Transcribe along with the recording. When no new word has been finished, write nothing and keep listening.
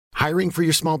Hiring for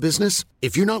your small business?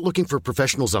 If you're not looking for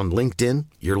professionals on LinkedIn,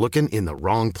 you're looking in the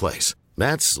wrong place.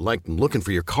 That's like looking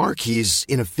for your car keys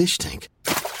in a fish tank.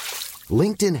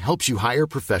 LinkedIn helps you hire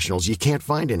professionals you can't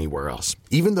find anywhere else,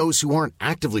 even those who aren't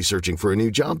actively searching for a new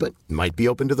job but might be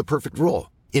open to the perfect role.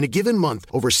 In a given month,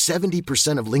 over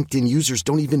 70% of LinkedIn users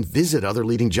don't even visit other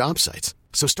leading job sites.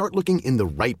 So start looking in the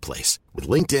right place. With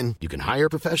LinkedIn, you can hire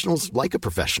professionals like a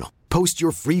professional. Post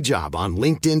your free job on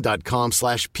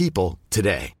linkedin.com/people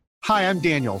today. Hi, I'm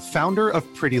Daniel, founder of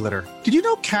Pretty Litter. Did you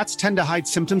know cats tend to hide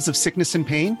symptoms of sickness and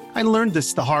pain? I learned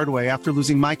this the hard way after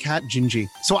losing my cat, Gingy.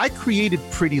 So I created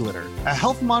Pretty Litter, a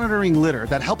health monitoring litter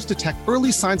that helps detect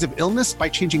early signs of illness by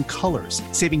changing colors,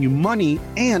 saving you money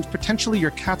and potentially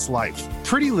your cat's life.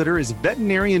 Pretty Litter is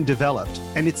veterinarian developed,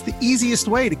 and it's the easiest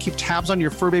way to keep tabs on your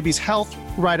fur baby's health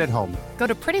right at home. Go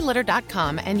to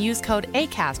prettylitter.com and use code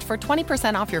ACAST for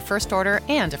 20% off your first order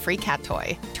and a free cat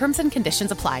toy. Terms and conditions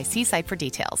apply. See site for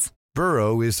details.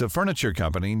 Burrow is a furniture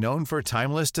company known for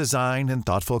timeless design and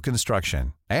thoughtful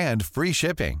construction, and free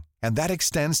shipping, and that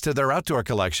extends to their outdoor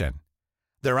collection.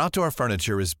 Their outdoor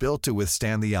furniture is built to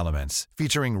withstand the elements,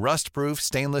 featuring rust-proof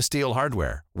stainless steel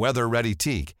hardware, weather-ready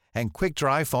teak, and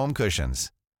quick-dry foam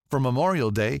cushions. For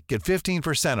Memorial Day, get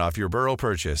 15% off your Burrow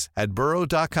purchase at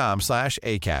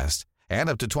burrow.com/ACAST, and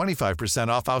up to 25%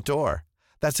 off outdoor.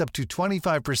 That's up to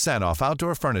 25% off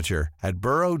outdoor furniture at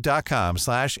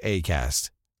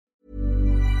burrow.com/ACAST.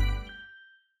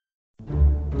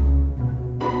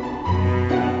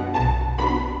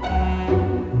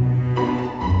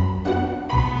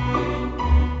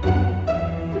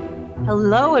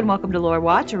 Hello and welcome to Lore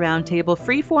Watch, a roundtable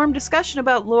freeform discussion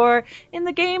about lore in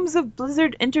the games of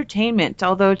Blizzard Entertainment.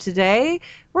 Although today,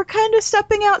 we're kind of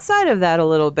stepping outside of that a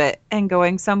little bit and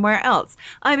going somewhere else.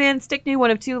 I'm Ann Stickney, one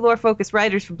of two lore-focused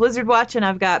writers for Blizzard Watch, and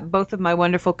I've got both of my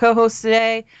wonderful co-hosts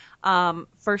today.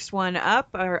 First one up,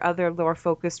 our other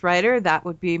lore-focused writer, that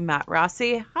would be Matt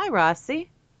Rossi. Hi, Rossi.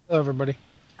 Hello, everybody.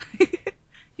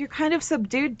 You're kind of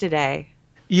subdued today.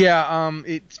 Yeah,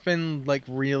 it's been like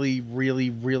really, really,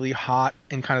 really hot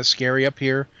and kind of scary up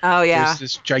here. Oh, yeah. There's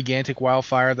this gigantic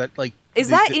wildfire that like... Is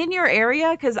that in your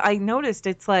area? Because I noticed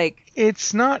it's like...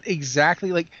 It's not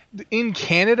exactly like... In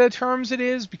Canada terms it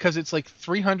is, because it's like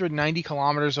 390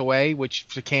 kilometers away, which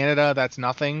for Canada, that's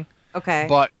nothing. Okay.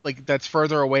 But like that's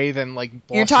further away than like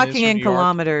Boston. You're talking in New York.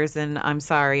 Kilometers, and I'm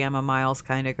sorry, I'm a miles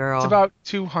kind of girl. It's about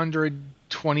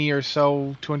 220 or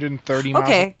so, 230 miles.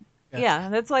 Okay. Yeah,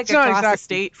 that's like it's across the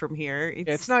state from here.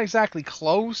 It's not exactly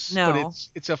close, no. But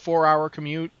it's a 4-hour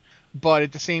commute. But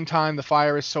at the same time, the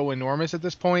fire is so enormous at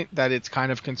this point that it's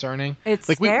kind of concerning. It's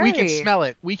like scary. we can smell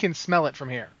it. We can smell it from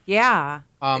here. Yeah.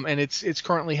 And it's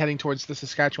currently heading towards the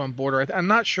Saskatchewan border. I'm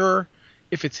not sure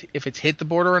if it's hit the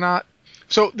border or not.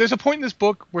 So there's a point in this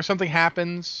book where something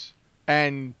happens,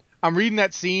 and I'm reading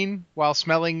that scene while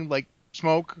smelling like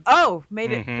smoke. Oh,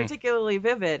 made it particularly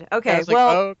vivid. Okay,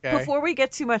 well, before we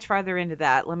get too much farther into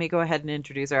that, let me go ahead and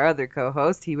introduce our other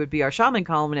co-host. He would be our shaman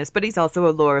columnist, but he's also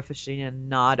a lore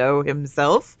aficionado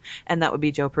himself, and that would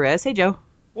be Joe Perez. Hey, Joe.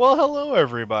 Well, hello,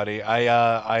 everybody.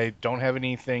 I don't have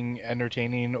anything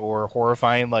entertaining or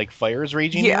horrifying like fires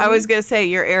raging. Yeah, I was gonna say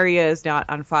your area is not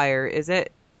on fire, is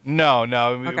it? No.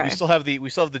 Okay. We still have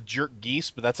the jerk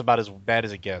geese, but that's about as bad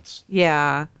as it gets.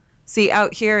 Yeah. See,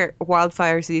 out here,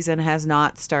 wildfire season has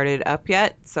not started up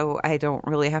yet, so I don't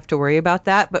really have to worry about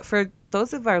that. But for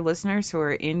those of our listeners who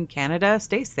are in Canada,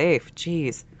 stay safe.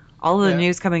 Jeez. All of the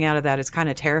news coming out of that is kind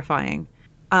of terrifying.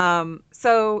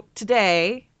 So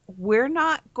today, we're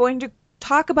not going to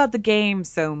talk about the game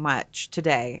so much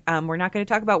today. We're not going to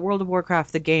talk about World of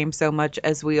Warcraft, the game, so much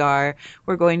as we're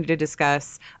going to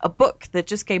discuss a book that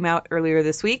just came out earlier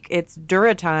this week. It's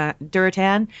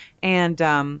Durotan,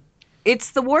 and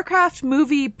it's the Warcraft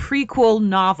movie prequel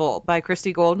novel by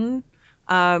Christie Golden.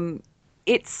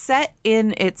 It's set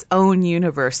in its own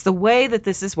universe. The way that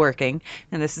this is working,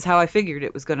 and this is how I figured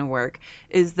it was going to work,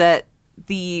 is that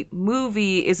the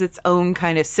movie is its own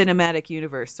kind of cinematic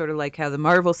universe, sort of like how the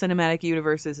Marvel Cinematic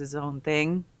Universe is its own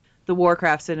thing. The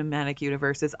Warcraft Cinematic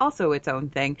Universe is also its own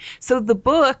thing. So the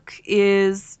book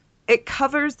it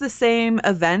covers the same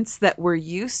events that we're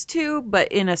used to, but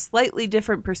in a slightly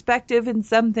different perspective, and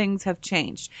some things have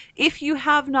changed. If you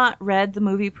have not read the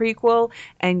movie prequel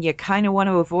and you kind of want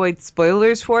to avoid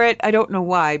spoilers for it, I don't know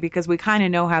why, because we kind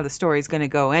of know how the story's going to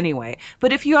go anyway.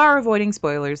 But if you are avoiding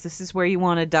spoilers, this is where you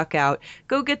want to duck out.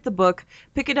 Go get the book,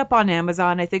 pick it up on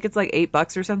Amazon. I think it's like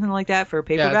 $8 or something like that for a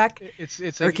paperback. Yeah, it's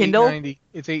like or Kindle. $8.90.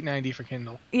 It's $8.90 for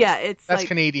Kindle. Yeah, that's like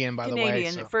Canadian, by the way.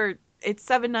 So. It's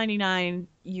 $7.99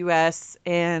 US,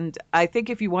 and I think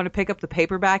if you want to pick up the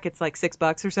paperback, it's like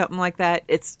 $6 or something like that.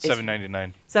 It's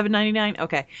 $7.99. $7.99.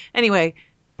 Okay. Anyway,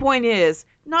 Point is,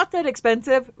 not that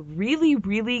expensive, really,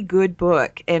 really good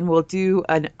book, and will do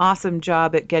an awesome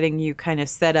job at getting you kind of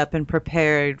set up and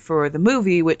prepared for the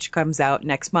movie, which comes out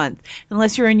next month.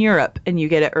 Unless you're in Europe and you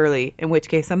get it early, in which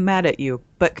case I'm mad at you.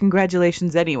 But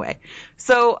congratulations anyway.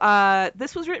 So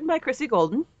this was written by Christy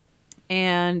Golden,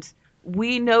 and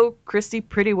we know Christy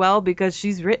pretty well because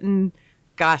she's written,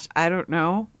 gosh, I don't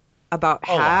know, about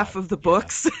half of the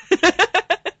books.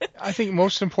 I think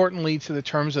most importantly to the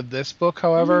terms of this book,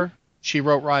 however, she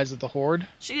wrote Rise of the Horde.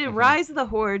 She did Rise of the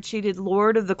Horde. She did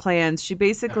Lord of the Clans. She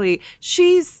basically,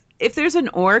 if there's an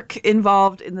orc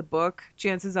involved in the book,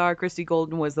 chances are Christy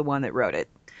Golden was the one that wrote it.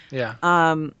 Yeah.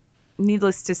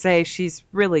 Needless to say, she's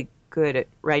really good at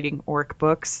writing orc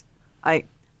books. I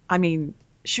mean,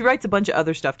 she writes a bunch of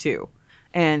other stuff too.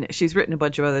 And she's written a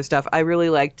bunch of other stuff. I really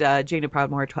liked Jaina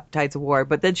Proudmoore, Tides of War.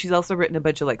 But then she's also written a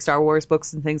bunch of like Star Wars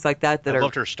books and things like that. I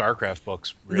loved her StarCraft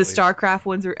books. Really. The StarCraft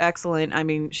ones are excellent. I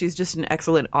mean, she's just an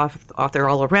excellent author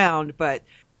all around. But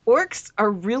orcs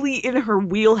are really in her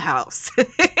wheelhouse.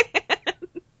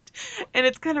 And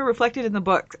it's kind of reflected in the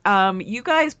book. You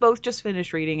guys both just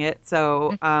finished reading it.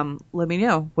 So let me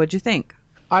know. What'd you think?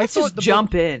 Let's just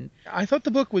jump in. I thought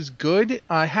the book was good.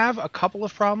 I have a couple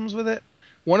of problems with it.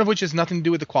 One of which has nothing to do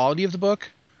with the quality of the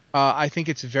book. I think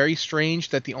it's very strange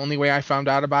that the only way I found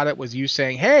out about it was you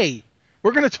saying, hey,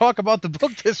 we're going to talk about the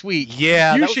book this week.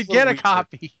 Yeah, you should get a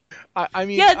copy. I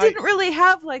mean, yeah, it didn't really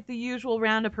have like the usual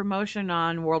round of promotion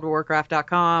on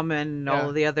worldofwarcraft.com and all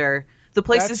of the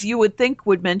places you would think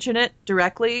would mention it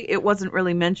directly. It wasn't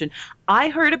really mentioned. I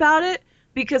heard about it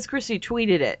because Chrissy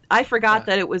tweeted it. I forgot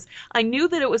that it was, I knew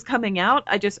that it was coming out.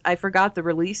 I forgot the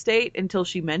release date until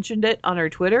she mentioned it on her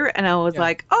Twitter. And I was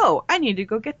like, oh, I need to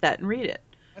go get that and read it.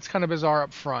 That's kind of bizarre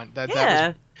up front. None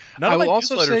of my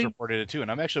newsletters reported it too.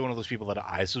 And I'm actually one of those people that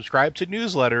I subscribe to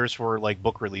newsletters for like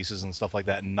book releases and stuff like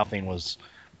that. And nothing was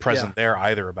present there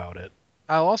either about it.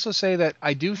 I'll also say that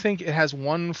I do think it has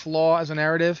one flaw as a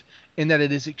narrative in that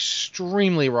it is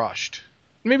extremely rushed.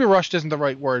 Maybe rushed isn't the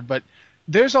right word, but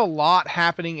there's a lot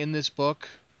happening in this book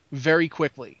very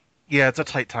quickly. Yeah, it's a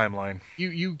tight timeline.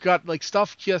 You got like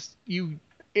stuff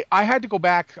I had to go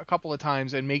back a couple of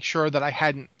times and make sure that I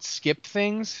hadn't skipped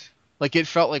things. Like it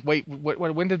felt like, wait,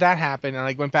 when did that happen? And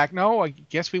I went back, no, I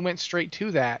guess we went straight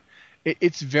to that.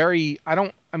 It's very,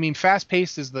 fast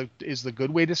paced is the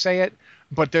good way to say it,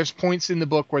 but there's points in the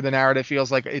book where the narrative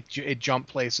feels like it jumped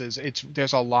places.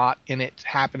 There's a lot in it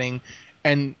happening.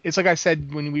 And it's like I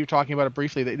said when we were talking about it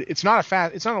briefly, it's not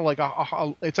it's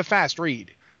a fast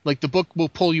read. Like the book will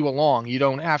pull you along. You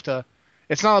don't have to.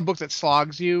 It's not a book that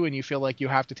slogs you and you feel like you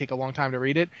have to take a long time to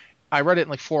read it. I read it in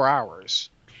like 4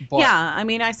 hours. But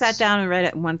I sat down and read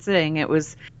it in one sitting. It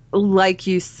was like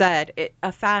you said,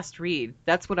 a fast read.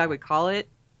 That's what I would call it.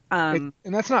 And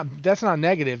that's not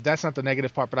negative. That's not the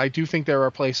negative part. But I do think there are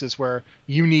places where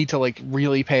you need to like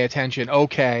really pay attention.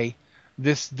 Okay.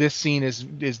 This scene is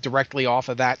directly off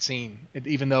of that scene,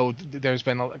 even though there's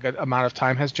been a good amount of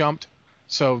time has jumped.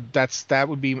 So that's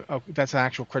an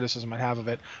actual criticism I have of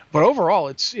it. But overall,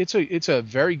 it's a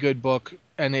very good book,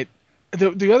 and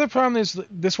the other problem is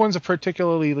this one's a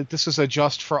particularly like this is a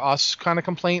just for us kind of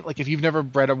complaint. Like if you've never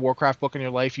read a Warcraft book in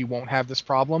your life, you won't have this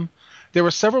problem. There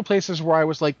were several places where I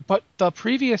was like, but the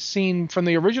previous scene from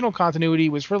the original continuity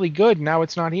was really good. Now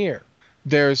it's not here.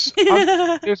 There's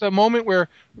a moment where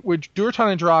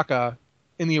Durotan and Draka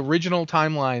in the original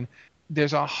timeline,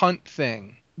 there's a hunt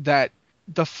thing that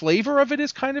the flavor of it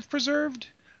is kind of preserved,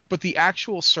 but the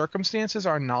actual circumstances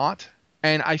are not.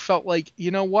 And I felt like, you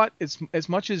know what, as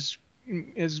much as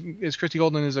Christy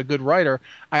Golden is a good writer,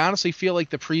 I honestly feel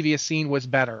like the previous scene was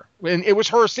better. And it was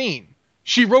her scene.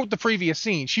 She wrote the previous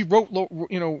scene. She wrote,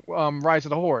 Rise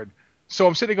of the Horde. So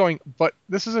I'm sitting going, but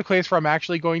this is a place where I'm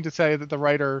actually going to say that the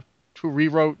writer who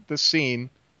rewrote this scene,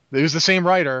 it was the same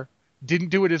writer, didn't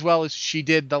do it as well as she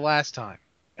did the last time.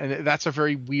 And that's a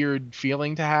very weird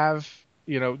feeling to have,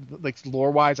 like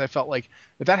lore-wise. I felt like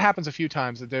that happens a few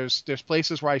times, that there's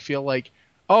places where I feel like,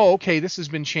 oh, okay, this has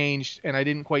been changed, and I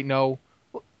didn't quite know.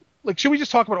 Like, should we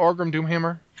just talk about Orgrim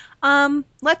Doomhammer?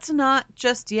 Let's not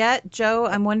just yet. Joe,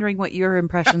 I'm wondering what your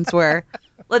impressions were.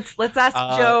 Let's ask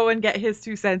Joe and get his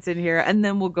 2 cents in here, and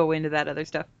then we'll go into that other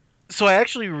stuff. So I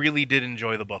actually really did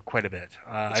enjoy the book quite a bit.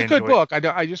 It's a good book.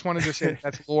 I just wanted to say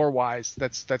that's lore-wise.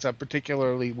 That's a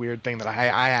particularly weird thing that I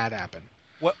had happen.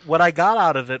 What I got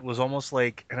out of it was almost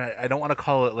like, and I don't want to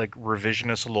call it like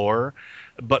revisionist lore,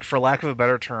 but for lack of a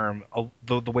better term,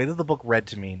 the way that the book read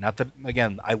to me, not that,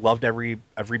 again, I loved every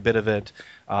bit of it.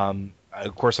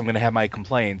 Of course, I'm going to have my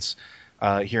complaints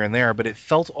here and there, but it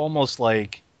felt almost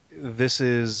like this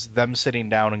is them sitting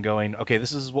down and going, okay,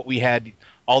 this is what we had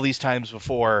all these times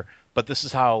before. but this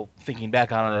is how, thinking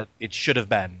back on it, it should have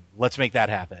been. Let's make that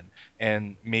happen.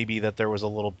 And maybe that there was a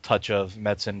little touch of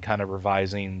Metzen kind of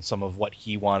revising some of what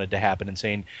he wanted to happen and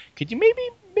saying, could you maybe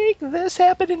make this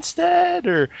happen instead?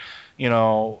 Or,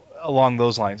 along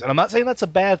those lines. And I'm not saying that's a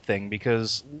bad thing,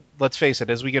 because let's face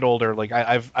it, as we get older, like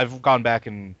I've gone back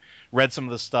and read some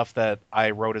of the stuff that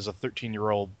I wrote as a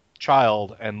 13-year-old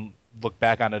child and look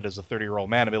back on it as a 30-year-old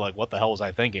man and be like, what the hell was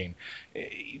I thinking?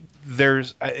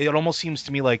 It almost seems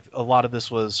to me like a lot of this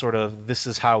was sort of, this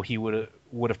is how he would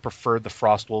have preferred the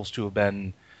Frostwolves to have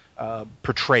been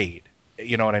portrayed.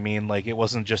 You know what I mean? Like, it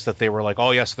wasn't just that they were like, oh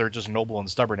yes, they're just noble and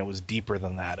stubborn. It was deeper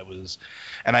than that.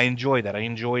 And I enjoyed that. I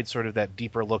enjoyed sort of that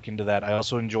deeper look into that. I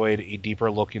also enjoyed a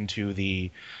deeper look into the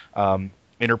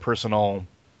interpersonal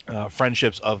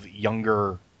friendships of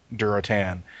younger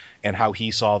Durotan and how he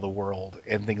saw the world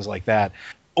and things like that.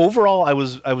 Overall, I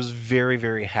was very,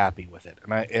 very happy with it,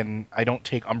 and I don't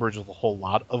take umbrage with a whole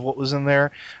lot of what was in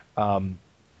there.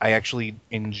 I actually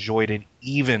enjoyed it,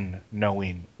 even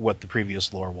knowing what the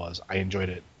previous lore was. I enjoyed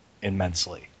it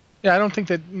immensely. Yeah, I don't think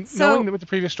that knowing what the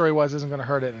previous story was isn't going to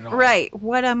hurt it at all. Right.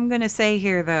 What I'm going to say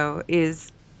here, though,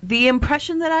 is the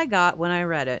impression that I got when I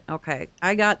read it. Okay,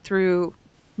 I got through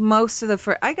most of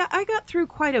the I got through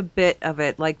quite a bit of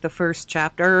it, like the first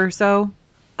chapter or so,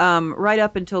 right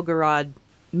up until Garad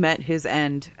met his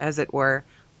end, as it were.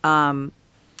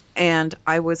 And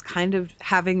I was kind of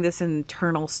having this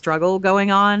internal struggle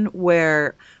going on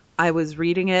where I was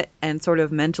reading it and sort of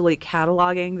mentally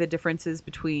cataloging the differences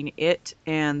between it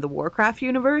and the Warcraft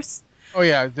universe. Oh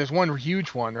yeah, there's one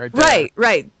huge one right there.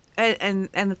 Right. And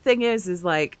the thing is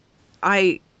like,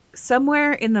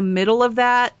 somewhere in the middle of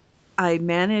that, I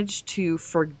managed to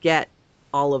forget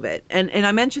all of it. And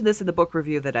I mentioned this in the book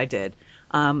review that I did.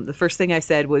 The first thing I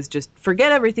said was just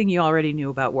forget everything you already knew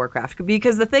about Warcraft.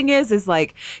 Because the thing is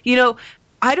like,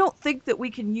 I don't think that we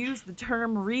can use the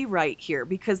term rewrite here,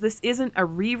 because this isn't a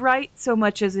rewrite so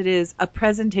much as it is a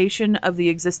presentation of the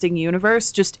existing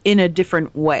universe, just in a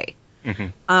different way.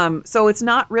 Mm-hmm. So it's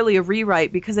not really a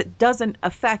rewrite, because it doesn't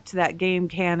affect that game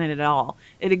canon at all.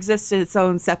 It exists in its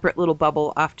own separate little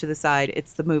bubble off to the side.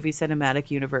 It's the movie cinematic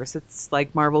universe. It's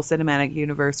like Marvel Cinematic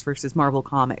Universe versus Marvel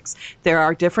Comics. There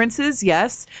are differences,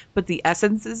 yes, but the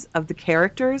essences of the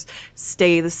characters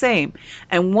stay the same.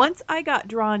 And once I got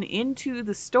drawn into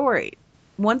the story,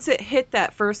 once it hit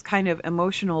that first kind of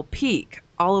emotional peak,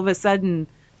 all of a sudden,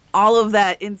 all of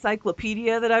that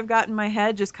encyclopedia that I've got in my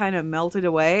head just kind of melted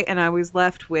away, and I was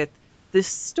left with this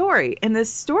story. And this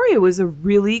story was a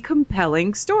really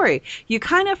compelling story. You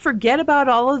kind of forget about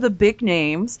all of the big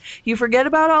names. You forget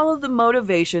about all of the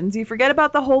motivations. You forget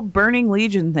about the whole Burning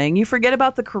Legion thing. You forget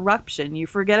about the corruption. You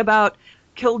forget about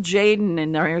Kil'jaeden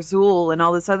and Azul and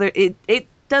all this other... It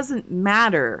doesn't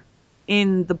matter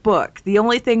in the book. The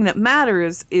only thing that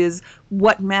matters is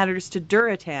what matters to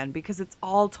Durotan, because it's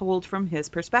all told from his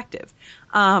perspective.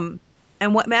 And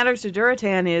what matters to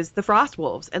Durotan is the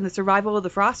Frostwolves and the survival of the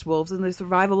Frostwolves and the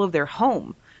survival of their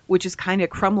home, which is kind of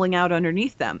crumbling out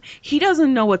underneath them. He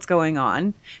doesn't know what's going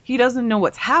on. He doesn't know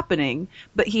what's happening,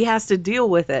 but he has to deal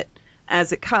with it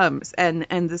as it comes. And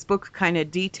this book kind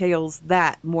of details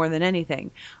that more than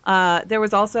anything. There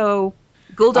was also...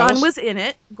 Gul'dan was in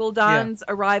it. Gul'dan's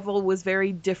arrival was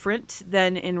very different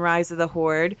than in Rise of the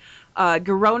Horde.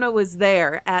 Garona was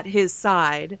there at his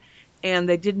side, and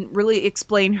they didn't really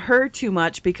explain her too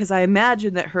much, because I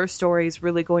imagine that her story is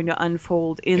really going to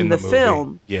unfold in the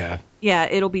film. Yeah,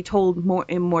 it'll be told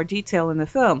in more detail in the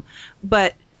film.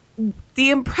 But the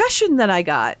impression that I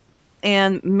got,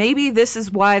 and maybe this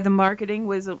is why the marketing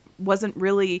wasn't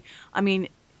really... I mean,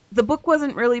 the book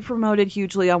wasn't really promoted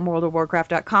hugely on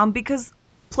WorldOfWarcraft.com, because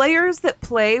players that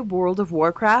play World of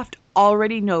Warcraft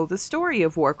already know the story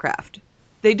of Warcraft.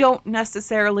 They don't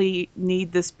necessarily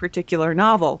need this particular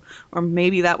novel, or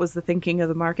maybe that was the thinking of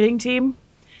the marketing team.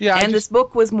 Yeah, and this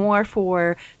book was more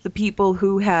for the people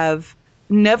who have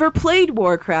never played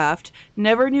Warcraft,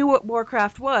 never knew what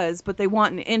Warcraft was, but they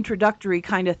want an introductory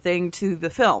kind of thing to the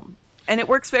film. And it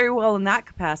works very well in that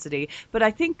capacity. But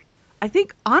I think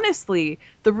honestly,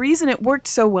 the reason it worked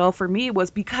so well for me was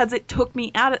because it took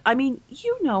me out of... I mean,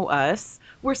 you know us.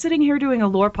 We're sitting here doing a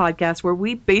lore podcast where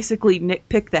we basically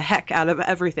nitpick the heck out of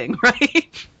everything,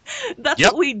 right? That's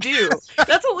what we do.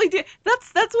 That's what we do.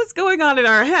 That's what's going on in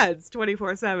our heads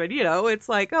 24/7. It's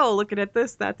like, oh, looking at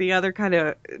this, that, the other, kind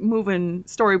of moving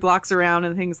story blocks around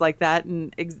and things like that,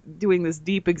 and doing this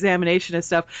deep examination of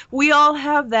stuff. We all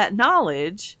have that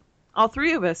knowledge. All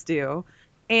three of us do.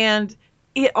 And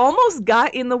it almost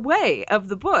got in the way of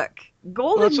the book.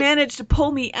 Golden managed to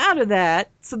pull me out of that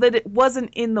so that it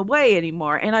wasn't in the way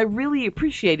anymore, and I really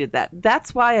appreciated that.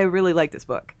 That's why I really like this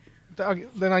book.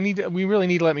 We really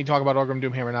need to let me talk about Orgrim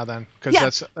Doomhammer now then,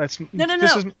 because that's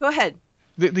No. Go ahead.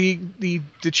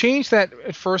 The change that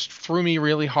at first threw me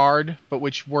really hard, but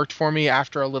which worked for me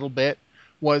after a little bit,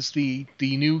 was the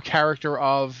new character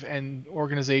of and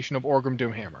organization of Orgrim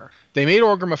Doomhammer. They made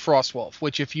Orgrim a Frostwolf,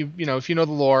 which if you know the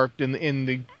lore in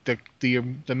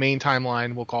the main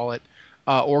timeline, we'll call it,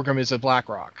 Orgrim is a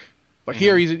Blackrock. But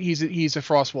here he's a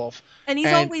Frostwolf. And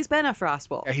he's always been a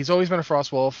Frostwolf. Yeah, he's always been a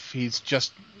Frostwolf. He's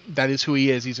just, that is who he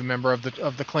is. He's a member of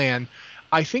the clan.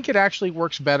 I think it actually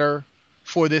works better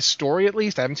for this story, at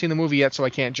least. I haven't seen the movie yet, so I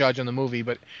can't judge on the movie,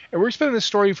 but it works better in this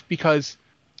story because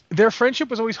their friendship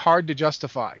was always hard to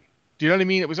justify. Do you know what I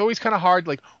mean? It was always kind of hard,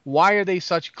 like, why are they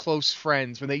such close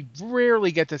friends when they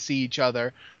rarely get to see each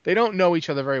other? They don't know each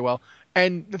other very well.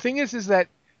 And the thing is that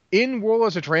in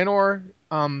Warlords of Draenor,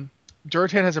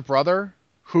 Durotan has a brother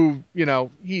who,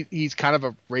 he's kind of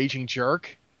a raging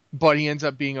jerk, but he ends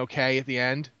up being okay at the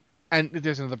end. And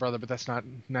there's another brother, but that's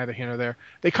neither here nor there.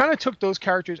 They kind of took those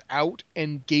characters out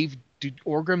and gave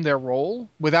Orgrim their role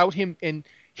without him, and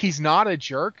he's not a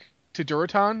jerk to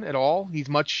Durotan at all. He's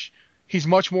much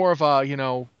more of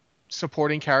a,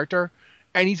 supporting character,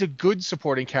 and he's a good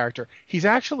supporting character. He's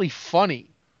actually funny.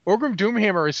 Orgrim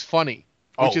Doomhammer is funny.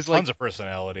 Which is tons of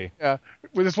personality. Yeah.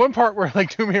 Well, there's one part where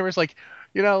like Doomhammer's like,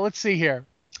 let's see here.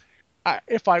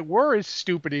 If I were as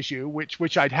stupid as you,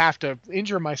 which I'd have to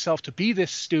injure myself to be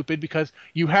this stupid because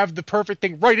you have the perfect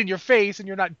thing right in your face and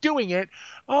you're not doing it.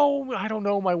 Oh, I don't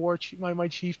know, my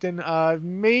chieftain.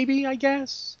 Maybe, I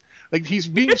guess. Like, he's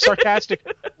being sarcastic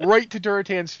right to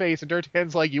Durotan's face, and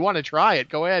Durotan's like, you want to try it?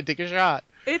 Go ahead, take a shot.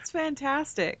 It's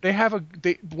fantastic.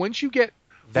 Once you get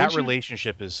that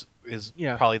relationship is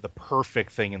probably the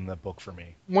perfect thing in the book for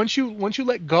me. Once you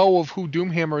let go of who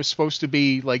Doomhammer is supposed to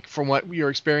be, like from what your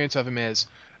experience of him is,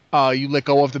 you let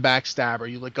go of the backstabber,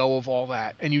 you let go of all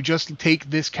that, and you just take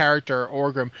this character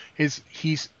Orgrim.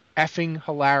 He's effing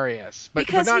hilarious.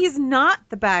 Because he's not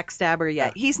the backstabber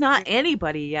yet. He's not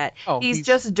anybody yet. He's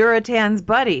just Durotan's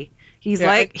buddy. He's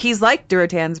like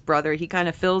Durotan's brother. He kind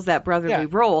of fills that brotherly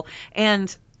role.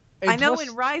 And I know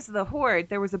in Rise of the Horde,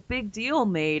 there was a big deal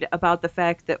made about the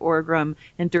fact that Orgrim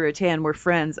and Durotan were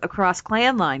friends across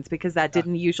clan lines because that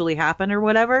didn't usually happen or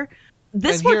whatever.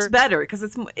 This works better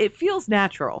because it feels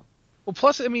natural. Well,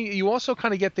 plus, I mean, you also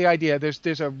kind of get the idea.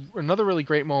 There's another really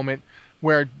great moment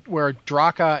where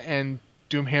Draka and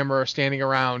Doomhammer are standing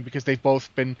around because they've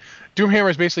both been... Doomhammer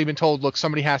has basically been told, look,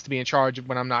 somebody has to be in charge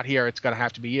when I'm not here. It's going to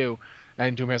have to be you.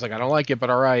 And Doomhammer's like, I don't like it, but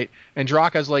all right. And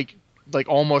Draka's like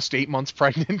almost 8 months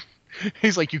pregnant.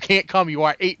 He's like, you can't come. You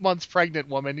are 8 months pregnant,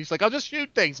 woman. He's like, I'll just shoot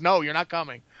things. No, you're not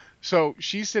coming. So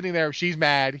she's sitting there. She's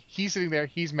mad. He's sitting there.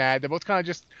 He's mad. They're both kind of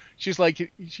just, she's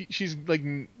like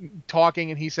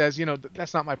talking, and he says,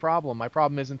 that's not my problem. My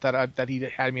problem isn't that he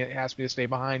asked me to stay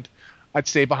behind. I'd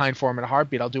stay behind for him in a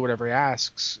heartbeat. I'll do whatever he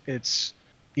asks. It's,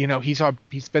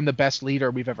 he's been the best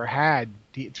leader we've ever had.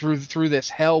 Through this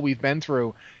hell we've been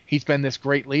through, he's been this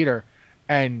great leader.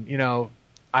 And,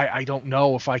 I don't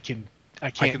know if I can't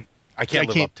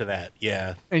live up to that.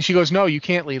 Yeah. And she goes, no, you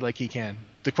can't lead like he can.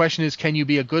 The question is, can you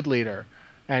be a good leader?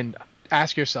 And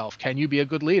ask yourself, can you be a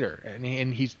good leader?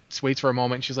 And he waits for a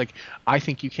moment. And she's like, I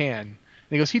think you can. And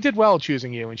he goes, he did well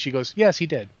choosing you. And she goes, yes, he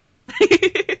did.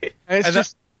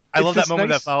 I love that moment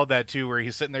that followed that too, where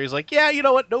he's sitting there. He's like, yeah, you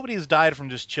know what? Nobody's died from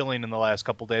just chilling in the last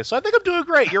couple days. So I think I'm doing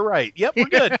great. You're right. Yep, we're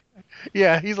good.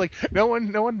 Yeah. He's like, no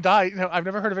one died. No, I've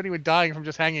never heard of anyone dying from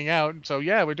just hanging out. So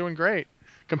yeah, we're doing great.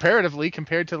 Comparatively,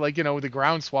 compared to the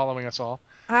ground swallowing us all.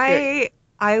 I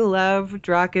love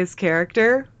Draka's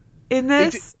character in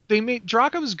this. They made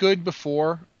Draka was good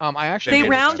before. They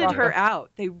rounded her out.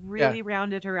 They really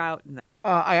rounded her out in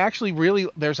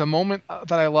that. There's a moment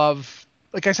that I love.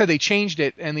 Like I said, they changed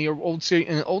it, and the old scene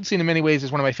in many ways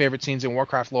is one of my favorite scenes in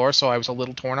Warcraft lore. So I was a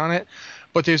little torn on it.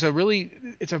 But it's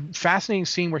a fascinating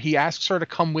scene where he asks her to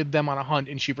come with them on a hunt,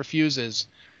 and she refuses.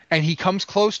 And he comes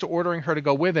close to ordering her to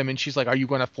go with him, and she's like, are you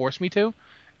going to force me to? And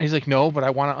he's like, no, but I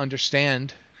want to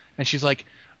understand. And she's like,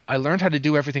 I learned how to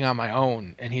do everything on my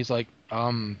own. And he's like,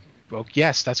 well,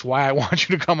 yes, that's why I want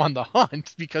you to come on the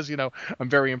hunt, because, I'm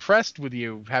very impressed with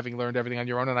you having learned everything on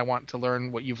your own, and I want to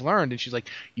learn what you've learned. And she's like,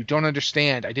 you don't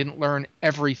understand. I didn't learn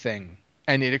everything.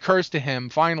 And it occurs to him,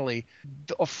 finally,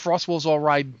 Frostwolves all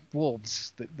ride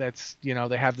wolves. That's, they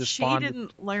have this bond. She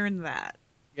didn't learn that.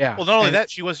 Yeah. Well, not only that,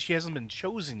 she hasn't been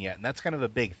chosen yet, and that's kind of a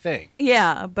big thing.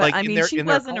 Yeah, but she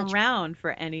wasn't around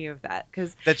for any of that.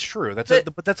 That's true.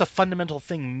 But that's a fundamental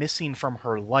thing missing from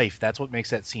her life. That's what makes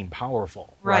that scene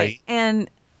powerful, right? And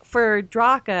for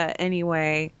Draka,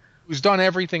 anyway, who's done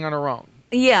everything on her own.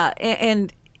 Yeah,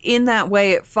 and in that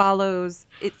way, it follows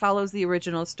the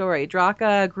original story.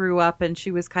 Draka grew up and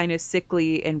she was kind of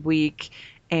sickly and weak,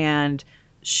 and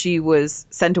she was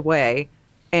sent away,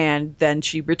 and then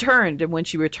she returned. And when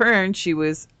she returned, she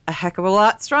was a heck of a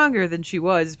lot stronger than she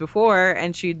was before,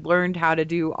 and she'd learned how to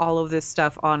do all of this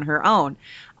stuff on her own.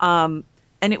 And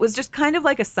it was just kind of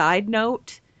like a side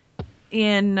note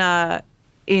in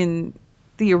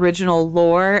the original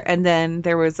lore, and then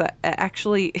there was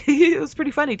actually it was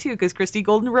pretty funny too, because Christy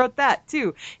Golden wrote that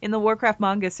too in the Warcraft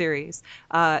manga series.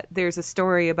 There's a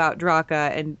story about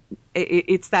Draka, and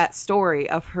it's that story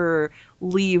of her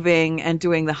leaving and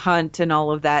doing the hunt and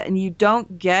all of that, and you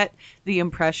don't get the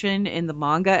impression in the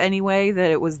manga anyway that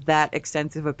it was that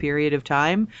extensive a period of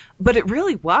time, but it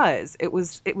really was. It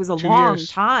was a 2 long years.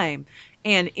 time,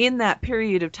 and in that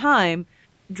period of time,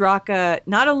 Draka,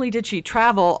 not only did she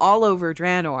travel all over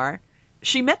Draenor,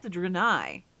 she met the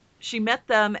Draenei. She met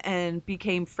them and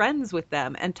became friends with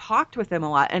them and talked with them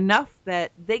a lot, enough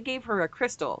that they gave her a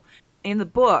crystal. In the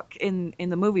book, in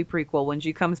the movie prequel, when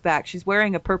she comes back, she's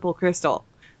wearing a purple crystal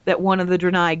that one of the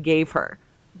Draenei gave her,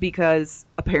 because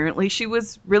apparently she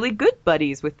was really good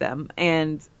buddies with them.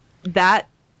 And that,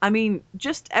 I mean,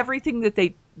 just everything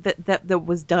that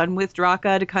was done with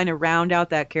Draka to kind of round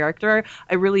out that character,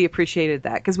 I really appreciated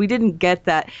that, because we didn't get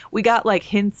that. We got like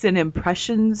hints and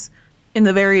impressions in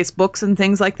the various books and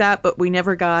things like that, but we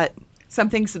never got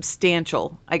something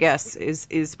substantial, I guess,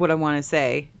 is what I want to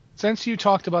say. Since you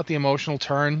talked about the emotional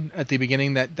turn at the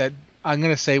beginning, that I'm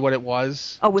going to say what it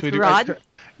was. Oh, with Garad?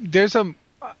 There's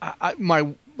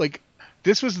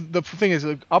this was the thing is,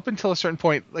 like, up until a certain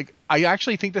point, like, I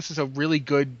actually think this is a really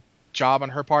good job on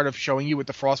her part of showing you what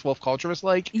the Frostwolf culture is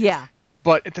like. Yeah.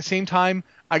 But at the same time,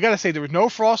 I gotta say, there was no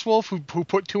Frostwolf who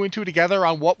put 2 and 2 together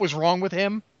on what was wrong with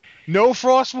him. No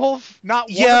Frostwolf,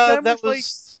 not one of them.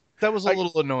 That was a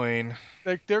little annoying.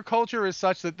 Like, their culture is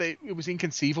such that it was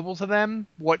inconceivable to them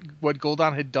what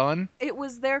Gul'dan had done. It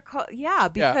was their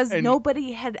because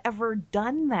nobody had ever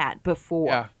done that before.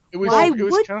 Yeah. Why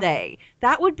would they?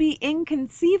 That would be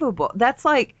inconceivable. That's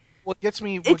like, it's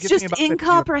just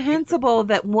incomprehensible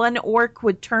that one orc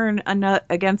would turn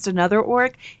against another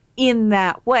orc in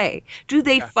that way. Do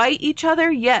they fight each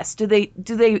other? Yes. Do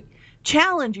they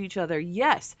challenge each other?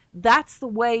 Yes. That's the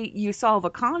way you solve a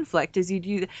conflict, is you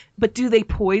do. But do they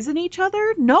poison each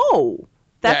other? No.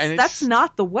 That's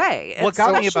not the way.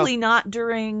 Especially not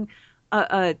during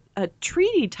a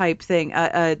treaty type thing.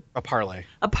 A parlay.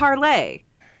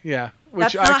 Yeah.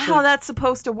 That's not how that's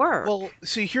supposed to work. Well,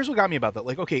 see, here's what got me about that.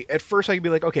 Like, okay, at first I could be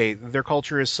like, okay, their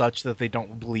culture is such that they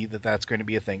don't believe that that's going to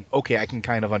be a thing. Okay, I can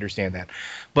kind of understand that.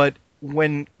 But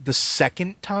when the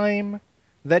second time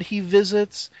that he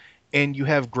visits, and you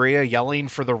have Greya yelling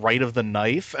for the right of the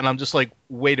knife, and I'm just like,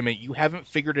 wait a minute, you haven't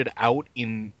figured it out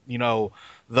in,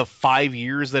 the 5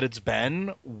 years that it's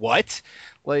been? What?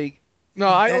 Like, no,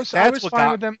 I was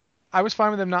fine with them. I was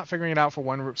fine with them not figuring it out for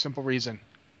one simple reason.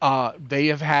 They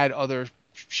have had other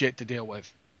shit to deal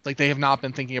with. Like, they have not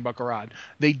been thinking about Garad.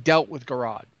 They dealt with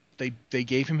Garad. They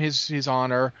gave him his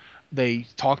honor. They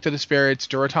talked to the spirits.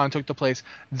 Durotan took the place.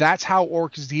 That's how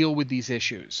orcs deal with these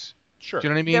issues. Sure. Do you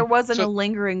know what I mean? There wasn't a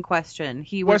lingering question.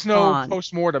 He was gone. No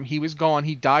post-mortem. He was gone.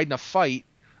 He died in a fight.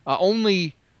 The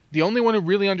only one who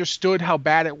really understood how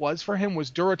bad it was for him was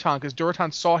Durotan, because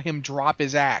Durotan saw him drop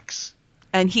his axe.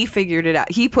 And he figured it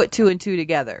out. He put 2 and 2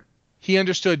 together. He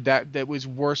understood that was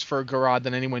worse for Garad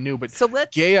than anyone knew. But so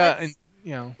let's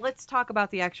talk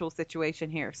about the actual situation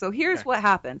here. So here's what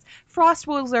happens.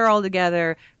 Frostwolves are all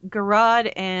together.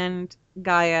 Garad and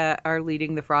Gaia are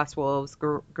leading the Frostwolves.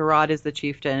 Garad is the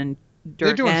chieftain.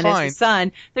 Durotan is the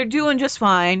son. They're doing just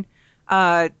fine.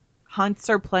 Hunts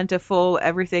are plentiful.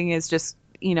 Everything is just,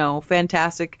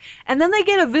 fantastic. And then they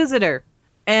get a visitor.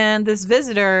 And this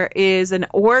visitor is an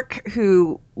orc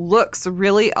who looks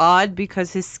really odd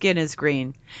because his skin is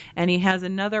green. And he has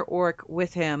another orc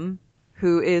with him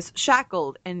who is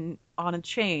shackled and on a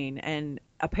chain, and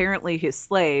apparently his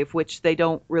slave, which they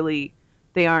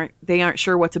aren't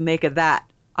sure what to make of that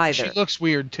either. She looks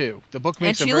weird too. The book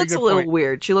makes a very good point. And she looks a little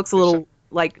weird. She looks a little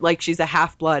like she's a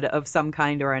half-blood of some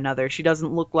kind or another. She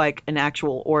doesn't look like an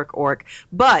actual orc.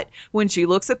 But when she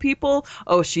looks at people,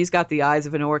 she's got the eyes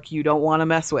of an orc you don't want to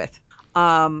mess with.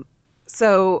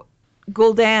 So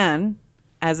Gul'dan,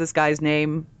 as this guy's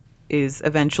name is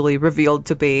eventually revealed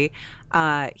to be,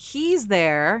 he's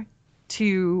there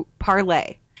to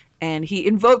parlay. And he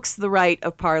invokes the right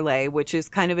of parlay, which is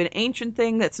kind of an ancient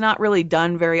thing that's not really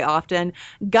done very often.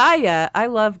 Gaia, I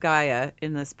love Gaia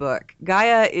in this book.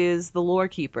 Gaia is the lore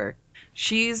keeper.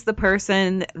 She's the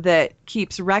person that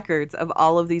keeps records of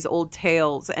all of these old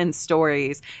tales and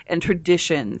stories and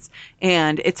traditions.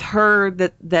 And it's her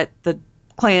that the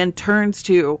clan turns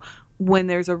to when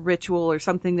there's a ritual or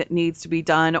something that needs to be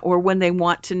done, or when they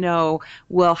want to know,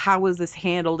 well, how was this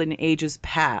handled in ages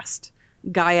past?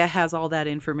 Gaia has all that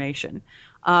information.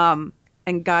 And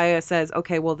Gaia says,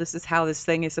 okay, well, this is how this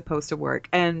thing is supposed to work.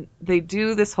 And they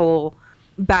do this whole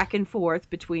back and forth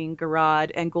between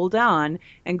Garad and Gul'dan.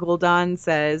 And Gul'dan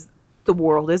says, the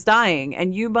world is dying.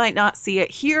 And you might not see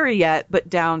it here yet, but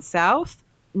down south,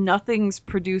 nothing's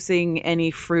producing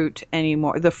any fruit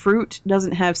anymore. The fruit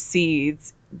doesn't have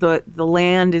seeds. The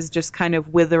land is just kind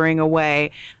of withering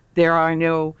away. There are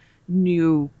no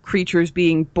new creatures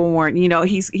being born. You know,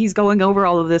 he's going over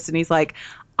all of this, and he's like,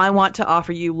 I want to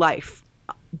offer you life.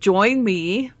 Join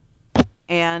me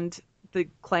and the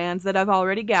clans that I've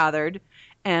already gathered,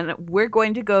 and we're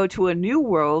going to go to a new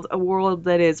world, a world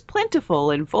that is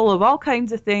plentiful and full of all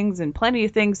kinds of things and plenty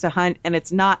of things to hunt, and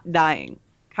it's not dying.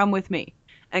 Come with me.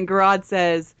 And Garad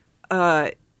says,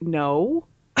 no,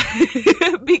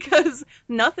 because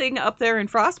nothing up there in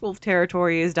Frostwolf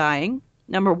territory is dying,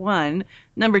 number one.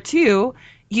 Number two,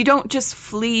 you don't just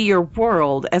flee your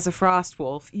world as a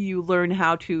Frostwolf. You learn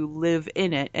how to live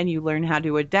in it, and you learn how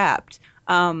to adapt.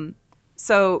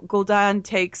 So Gul'dan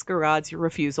takes Garad's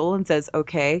refusal and says,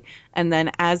 okay. And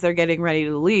then as they're getting ready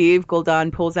to leave,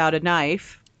 Gul'dan pulls out a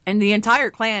knife. And the entire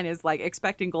clan is like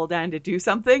expecting Gul'dan to do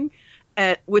something,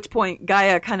 at which point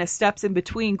Gaia kind of steps in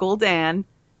between Gul'dan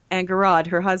and Garad,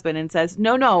 her husband, and says,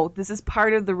 no, this is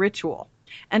part of the ritual.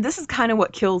 And this is kind of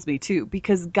what kills me, too,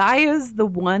 because Gaia's the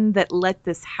one that let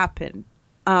this happen.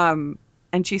 And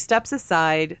she steps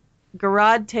aside.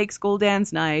 Garad takes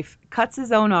Gul'dan's knife, cuts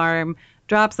his own arm,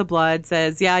 drops the blood,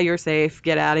 says, yeah, you're safe,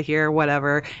 get out of here,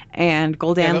 whatever. And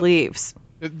Gul'dan leaves.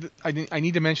 I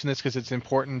need to mention this because it's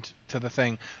important to the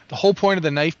thing. The whole point of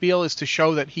the knife deal is to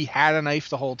show that he had a knife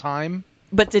the whole time.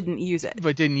 But didn't use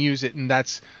it. And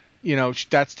that's... You know,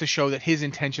 that's to show that his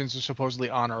intentions are supposedly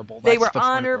honorable. They were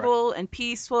honorable and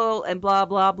peaceful and blah,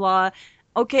 blah, blah.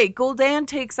 Okay, Gul'dan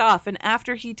takes off, and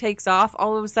after he takes off,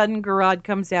 all of a sudden Garad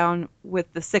comes down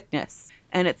with the sickness.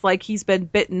 And it's like he's been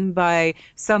bitten by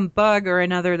some bug or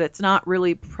another that's not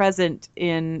really present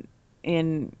in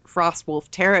Frostwolf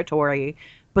territory,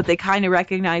 but they kind of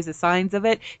recognize the signs of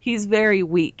it. He's very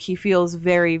weak. He feels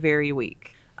very, very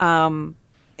weak. And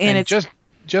it's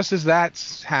just as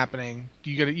that's happening,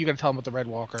 you gotta tell them about the Red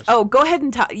Walkers. Oh, go ahead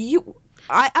and talk.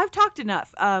 I've talked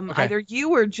enough. Okay. Either you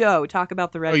or Joe talk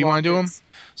about the Red Walkers. You want to do them?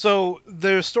 So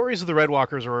the stories of the Red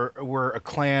Walkers were a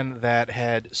clan that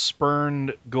had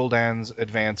spurned Gul'dan's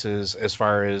advances as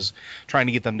far as trying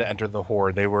to get them to enter the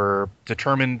Horde. They were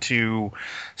determined to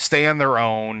stay on their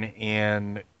own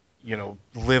and, you know,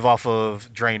 live off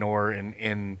of Draenor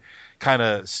and kind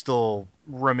of still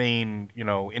remain, you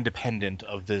know, independent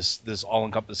of this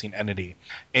all-encompassing entity.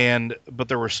 But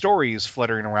there were stories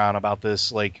fluttering around about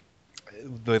this, like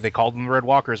they called them the Red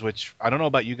Walkers, which I don't know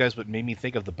about you guys, but made me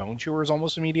think of the Bone Chewers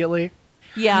almost immediately.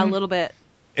 Yeah, a little bit.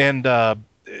 And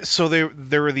so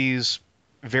there were these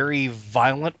very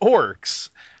violent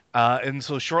orcs. And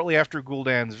so shortly after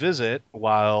Gul'dan's visit,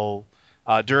 while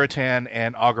Durotan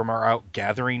and Ogrim are out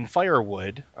gathering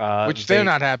firewood, which they're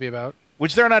not happy about.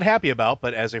 Which they're not happy about,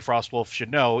 but as a Frostwolf should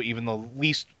know, even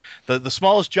the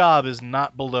smallest job is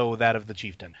not below that of the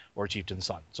chieftain or chieftain's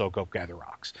son. So go gather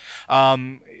rocks,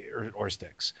 or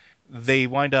sticks. They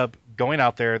wind up going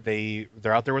out there.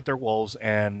 They're out there with their wolves,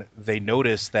 and they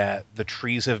notice that the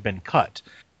trees have been cut.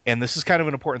 And this is kind of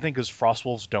an important thing because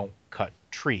Frostwolves don't cut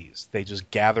trees; they just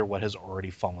gather what has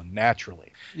already fallen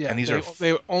naturally. Yeah, and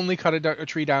they only cut a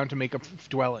tree down to make up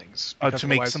dwellings. To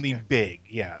make something big.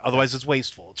 Yeah, otherwise it's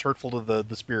wasteful. It's hurtful to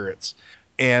the spirits.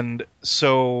 And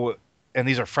so, and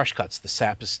these are fresh cuts. The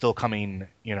sap is still coming,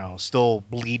 you know, still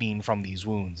bleeding from these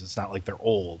wounds. It's not like they're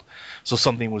old. So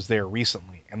something was there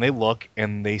recently, and they look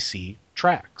and they see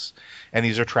tracks, and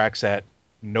these are tracks that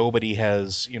nobody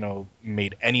has, you know,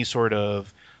 made any sort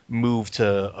of move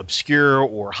to obscure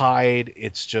or hide.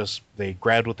 It's just they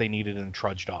grabbed what they needed and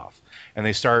trudged off. And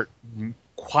they start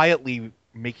quietly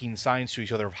making signs to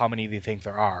each other of how many they think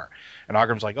there are. And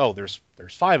Ogrim's like, oh, there's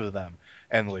 5 of them.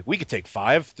 And like, we could take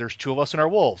 5. There's 2 of us and our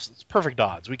wolves. It's perfect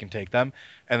odds. We can take them.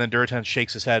 And then Durotan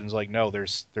shakes his head and is like, no,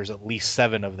 there's at least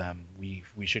 7 of them. We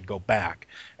should go back.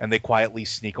 And they quietly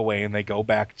sneak away and they go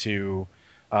back to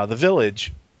the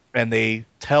village, and they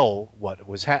tell what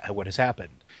has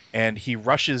happened. And he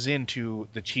rushes into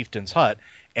the chieftain's hut,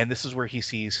 and this is where he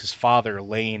sees his father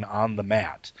laying on the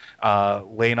mat,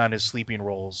 laying on his sleeping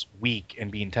rolls, weak and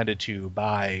being tended to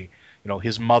by, you know,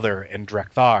 his mother and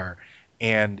Drekthar.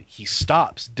 and he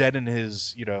stops dead in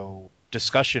his,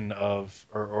 discussion of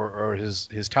or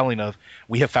his telling of,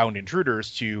 we have found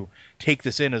intruders, to take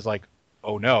this in as like,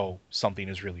 oh no, something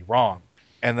is really wrong.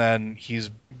 And then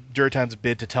Durotan's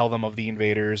bid to tell them of the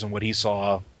invaders and what he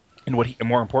saw, and and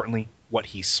more importantly, what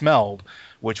he smelled,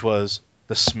 which was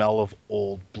the smell of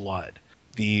old blood.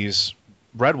 These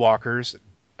Red Walkers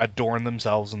adorn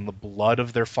themselves in the blood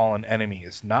of their fallen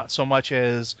enemies, not so much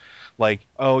as like,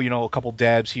 oh, a couple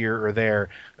dabs here or there.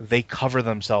 They cover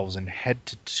themselves in head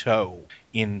to toe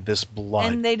in this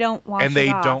blood, and they don't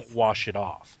wash it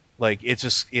off. Like,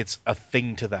 it's a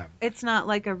thing to them. It's not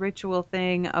like a ritual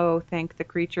thing. Oh, thank the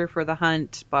creature for the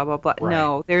hunt, blah blah blah. Right.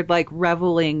 No, they're like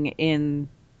reveling in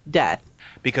death,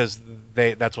 because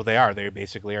that's what they are. They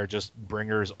basically are just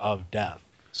bringers of death.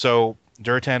 So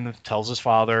Durotan tells his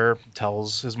father,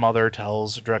 tells his mother,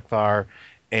 tells Drekthar,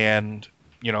 and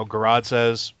Garad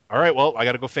says, all right, well, I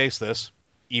got to go face this.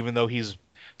 Even though he's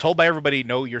told by everybody,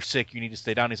 no, you're sick, you need to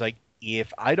stay down. He's like,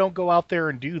 if I don't go out there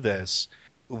and do this,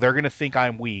 they're going to think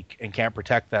I'm weak and can't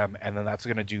protect them, and then that's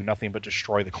going to do nothing but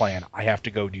destroy the clan. I have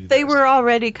to go do this. They were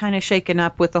already kind of shaken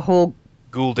up with the whole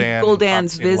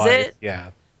Gul'dan's visit. Life. Yeah.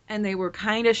 And they were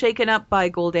kind of shaken up by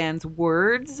Gul'dan's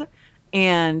words,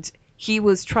 and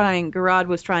Garad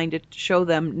was trying to show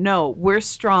them, no, we're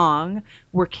strong,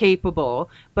 we're capable,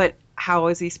 but how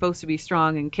is he supposed to be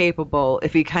strong and capable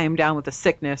if he came down with a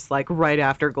sickness like right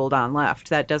after Gul'dan left?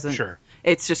 That doesn't. Sure.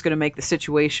 It's just going to make the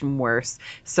situation worse.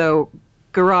 So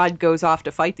Garad goes off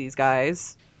to fight these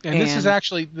guys. And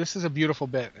this is a beautiful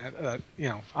bit.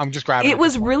 I'm just grabbing it. It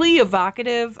was really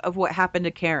evocative of what happened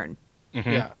to Cairn.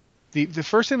 Mm-hmm. Yeah. The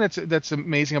first thing that's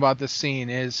amazing about this scene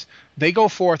is they go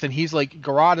forth, and he's like,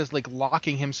 Garad is like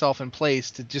locking himself in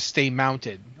place to just stay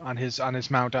mounted on his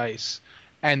Mount Ice,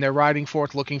 and they're riding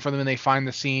forth looking for them, and they find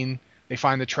the scene, they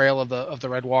find the trail of the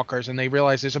Red Walkers, and they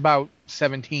realize there's about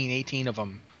 17, 18 of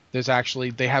them. There's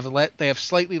actually they have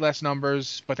slightly less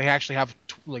numbers, but they actually have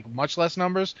much less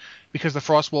numbers because the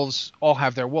Frostwolves all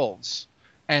have their wolves.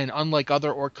 And unlike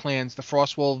other orc clans, the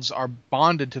Frostwolves are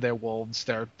bonded to their wolves.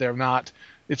 They're not.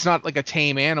 It's not like a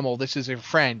tame animal. This is a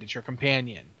friend. It's your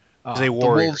companion. It's a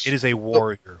warrior. It is a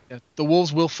warrior. The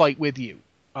wolves will fight with you.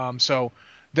 So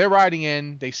they're riding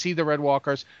in. They see the Red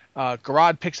Walkers.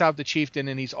 Garad picks out the chieftain,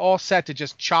 and he's all set to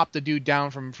just chop the dude down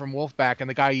from Wolfback. And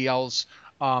the guy yells,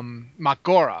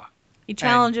 Makgora. He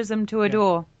challenges him to a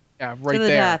duel. Yeah, right to the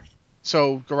there. Death.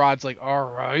 So Garad's like, all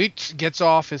right, gets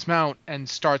off his mount and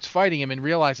starts fighting him, and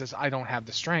realizes, I don't have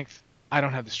the strength. I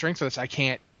don't have the strength for this. I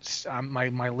can't.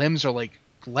 My limbs are like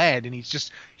lead, and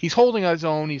he's holding his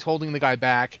own. He's holding the guy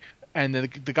back, and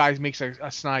the guy makes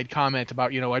a snide comment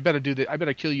about, I better do that. I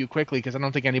better kill you quickly because I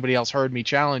don't think anybody else heard me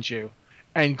challenge you.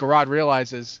 And Garad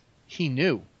realizes he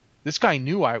knew. This guy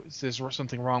knew there's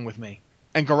something wrong with me.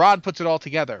 And Garad puts it all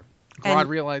together. Garad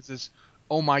realizes,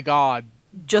 oh my God.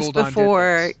 Just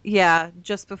before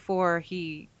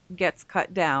he gets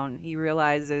cut down, he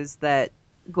realizes that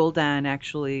Gul'dan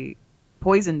actually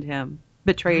poisoned him,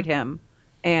 betrayed him,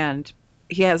 and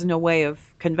he has no way of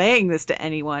conveying this to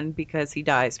anyone because he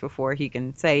dies before he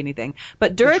can say anything.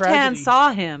 But Durotan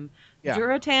saw him. Yeah.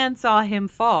 Durotan saw him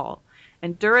fall.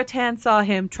 And Durotan saw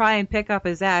him try and pick up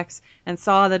his axe and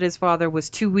saw that his father was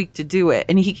too weak to do it.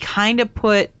 And he kind of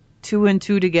put two and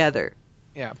two together.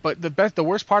 Yeah, but the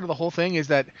worst part of the whole thing is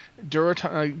that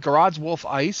Garad's Wolf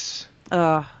Ice,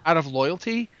 out of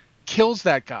loyalty, kills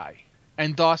that guy.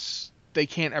 And thus, they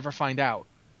can't ever find out.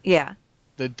 Yeah.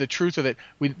 The truth of it.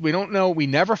 We don't know. We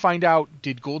never find out.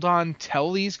 Did Gul'dan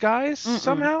tell these guys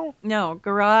somehow? No,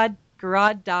 Garad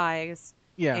dies.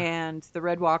 Yeah. And the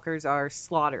Red Walkers are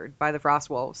slaughtered by the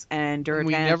Frostwolves. And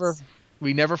Durotan.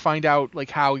 We never find out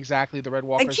how exactly the Red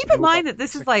Walkers. And keep in mind that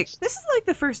this is like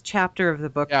the first chapter of the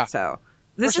book or so.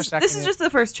 This is just the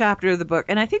first chapter of the book,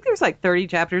 and I think there's 30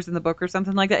 chapters in the book or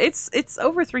something like that. It's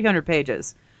over 300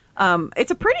 pages.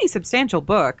 It's a pretty substantial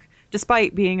book,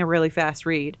 despite being a really fast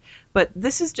read. But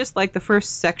this is just the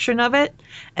first section of it,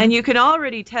 and you can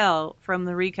already tell from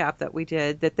the recap that we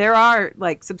did that there are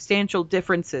substantial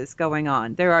differences going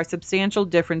on. There are substantial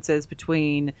differences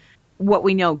between what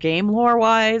we know game lore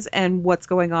wise and what's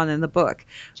going on in the book.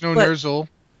 There's no Ner'zhul.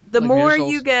 The more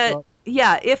you get.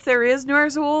 Yeah, if there is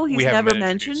Ner'zhul, he's never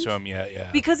mentioned. To him yet,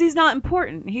 yeah. Because he's not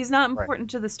important. He's not important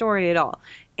to the story at all.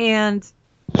 And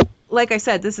like I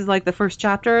said, this is the first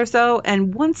chapter or so.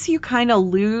 And once you kind of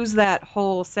lose that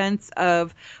whole sense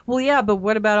of, well, yeah, but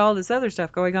what about all this other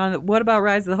stuff going on? What about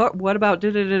Rise of the Hook? What about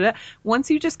da-da-da-da?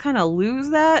 Once you just kind of lose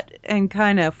that and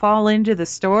kind of fall into the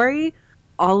story,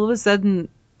 all of a sudden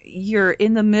you're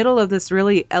in the middle of this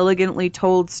really elegantly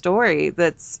told story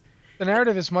that's The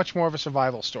narrative is much more of a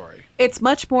survival story. It's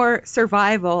much more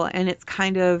survival, and it's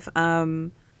kind of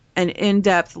an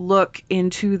in-depth look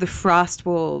into the Frost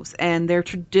Wolves and their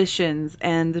traditions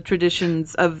and the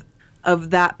traditions of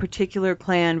that particular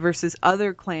clan versus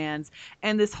other clans,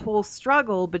 and this whole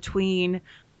struggle between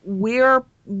we're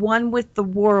one with the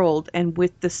world and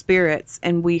with the spirits,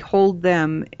 and we hold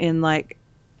them in like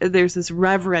there's this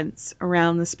reverence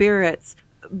around the spirits,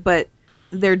 but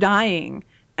they're dying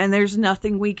and there's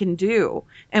nothing we can do,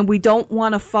 and we don't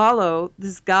want to follow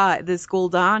this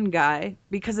Gul'dan guy,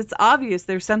 because it's obvious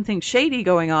there's something shady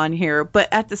going on here, but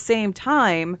at the same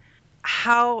time,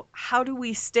 how do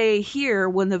we stay here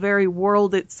when the very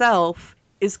world itself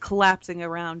is collapsing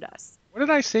around us? What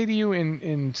did I say to you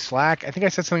in Slack? I think I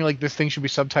said something like this thing should be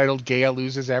subtitled Gaia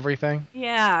Loses Everything.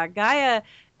 Yeah, Gaia,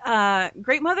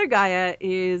 Great Mother Gaia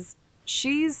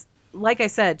she's, like I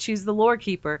said, she's the lore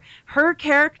keeper. Her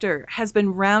character has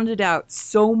been rounded out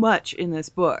so much in this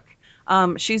book.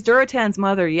 She's Durotan's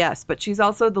mother, yes, but she's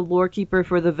also the lore keeper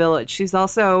for the village. She's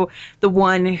also the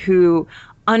one who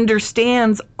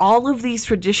understands all of these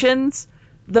traditions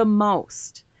the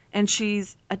most, and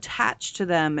she's attached to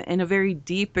them in a very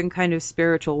deep and kind of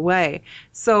spiritual way.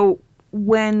 So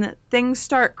when things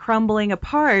start crumbling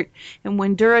apart, and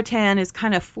when Durotan is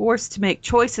kind of forced to make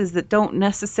choices that don't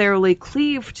necessarily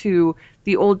cleave to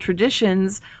the old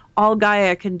traditions, all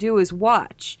Gaia can do is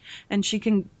watch, and she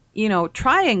can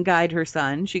try and guide her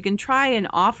son. She can try and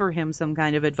offer him some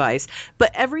kind of advice.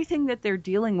 But everything that they're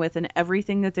dealing with and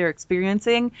everything that they're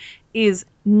experiencing is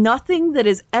nothing that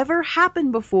has ever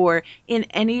happened before in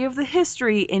any of the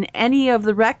history, in any of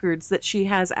the records that she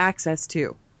has access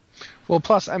to. Well,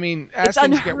 plus, I mean, as it's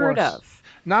things unheard get worse, of.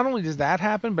 Not only does that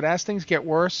happen, but as things get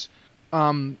worse,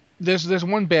 there's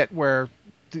one bit where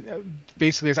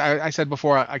basically, as I said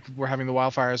before, we're having the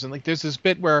wildfires, and like there's this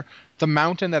bit where the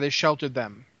mountain that has sheltered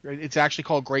them, it's actually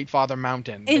called Great Father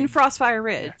Mountain. In Frostfire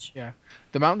Ridge. Yeah.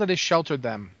 The mountain that has sheltered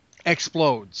them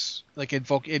explodes. Like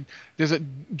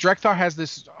Drekthar has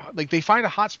this, like they find a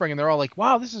hot spring and they're all like,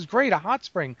 wow, this is great, a hot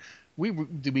spring.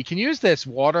 We can use this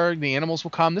water, the animals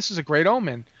will come, this is a great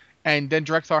omen. And then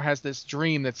Drekthar has this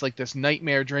dream that's like this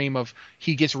nightmare dream of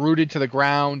he gets rooted to the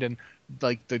ground, and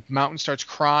like the mountain starts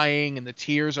crying and the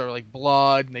tears are like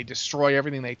blood and they destroy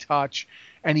everything they touch.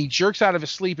 And he jerks out of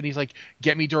his sleep and he's like,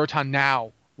 get me Durotan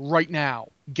now, right now.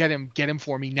 Get him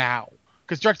for me now.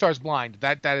 Because Drekthar is blind.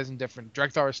 That isn't different.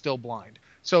 Drekthar is still blind.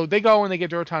 So they go and they get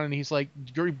Durotan, and he's like,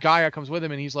 Gaia comes with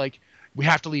him, and he's like, we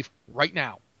have to leave right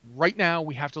now. Right now,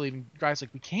 we have to leave. And Gaia's like,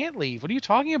 we can't leave. What are you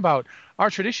talking about? Our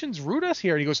traditions root us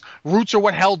here. And he goes, roots are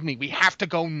what held me. We have to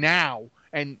go now.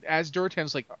 And as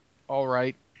Durotan's like, all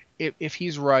right, if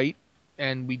he's right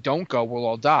and we don't go, we'll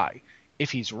all die. If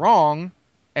he's wrong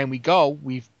and we go,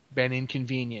 we've been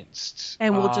inconvenienced.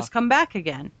 And we'll just come back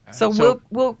again. So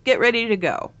we'll get ready to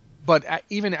go. But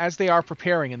even as they are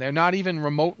preparing, and they're not even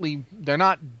remotely, they're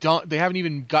not done, they haven't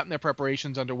even gotten their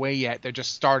preparations underway yet. They're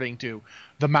just starting to.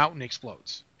 The mountain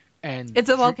explodes. And it's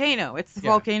a volcano. It's the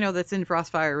volcano that's in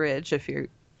Frostfire Ridge, if you're,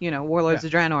 Warlords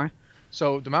of Draenor.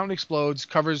 So the mountain explodes,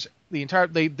 covers the entire.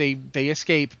 They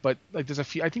escape, but like there's a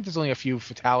few. I think there's only a few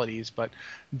fatalities, but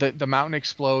the mountain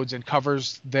explodes and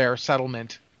covers their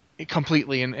settlement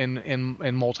completely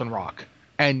in molten rock.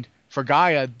 And for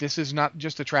Gaia, this is not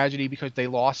just a tragedy because they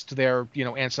lost their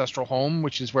ancestral home,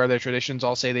 which is where their traditions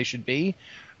all say they should be,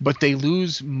 but they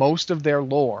lose most of their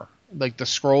lore. Like the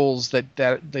scrolls that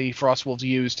the Frostwolves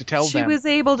use to tell them. She was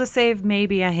able to save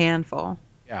maybe a handful.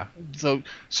 Yeah. So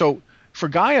for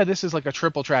Gaia, this is like a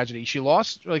triple tragedy. She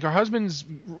lost, like, her husband's,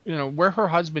 where her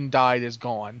husband died is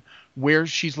gone, where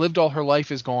she's lived all her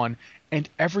life is gone, and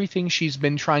everything she's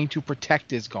been trying to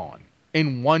protect is gone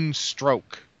in one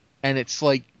stroke. And it's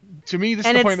like, to me, this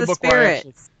is the point of the book where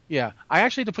I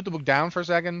actually had to put the book down for a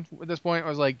second at this point. I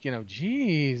was like,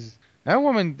 geez. That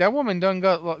woman done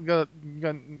got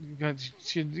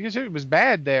she was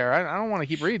bad there. I don't want to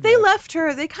keep reading. They left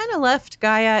her. They kind of left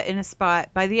Gaia in a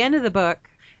spot by the end of the book,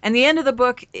 and the end of the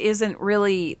book isn't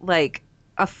really like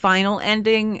a final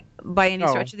ending by any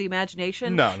stretch of the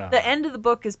imagination. No. The end of the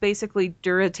book is basically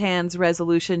Durotan's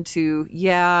resolution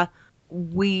to,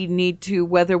 we need to,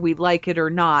 whether we like it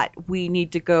or not, we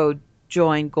need to go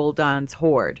join Gul'dan's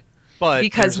horde. But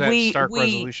because there's that stark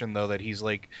resolution, though, that he's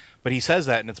like. But he says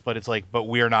that, and it's like, but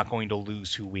we are not going to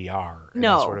lose who we are. And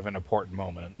that's sort of an important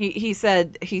moment. He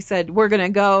said, we're going to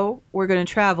go, we're going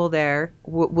to travel there,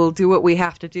 we'll do what we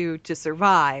have to do to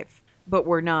survive, but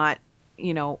we're not,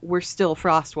 we're still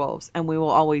Frostwolves, and we will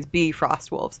always be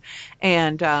Frostwolves.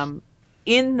 And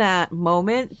in that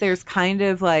moment, there's kind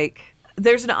of like,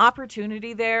 there's an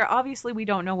opportunity there. Obviously, we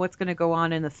don't know what's going to go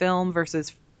on in the film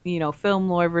versus film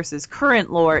lore versus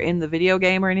current lore in the video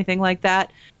game or anything like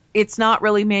that. It's not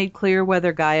really made clear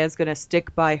whether Gaia's going to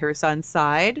stick by her son's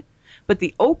side, but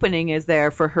the opening is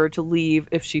there for her to leave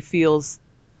if she feels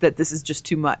that this is just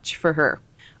too much for her.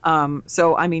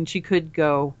 So, I mean, she could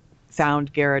go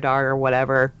found Garadar or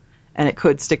whatever, and it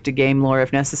could stick to game lore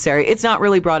if necessary. It's not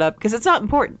really brought up because it's not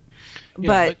important.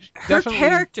 But her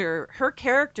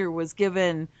character was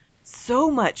given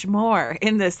so much more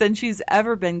in this than she's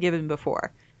ever been given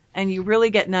before. And you really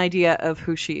get an idea of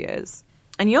who she is.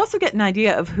 And you also get an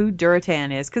idea of who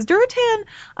Durotan is. Because Durotan,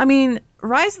 I mean,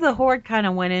 Rise of the Horde kind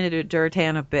of went into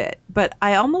Durotan a bit. But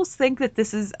I almost think that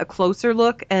this is a closer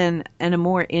look and a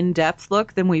more in-depth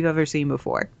look than we've ever seen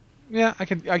before. Yeah, I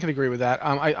could agree with that.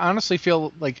 I honestly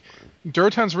feel like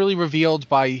Durotan's really revealed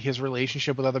by his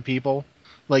relationship with other people.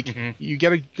 Like, you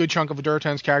get a good chunk of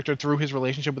Durotan's character through his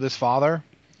relationship with his father,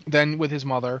 then with his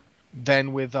mother,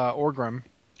 then with Orgrim.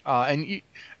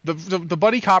 The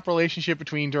buddy cop relationship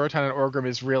between Durotan and Orgrim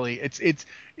is really it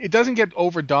doesn't get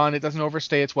overdone, it doesn't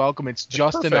overstay its welcome. It's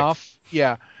just enough.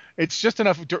 Yeah, it's just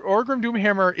enough. Orgrim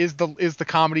Doomhammer is the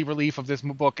comedy relief of this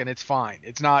book, and it's fine.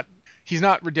 He's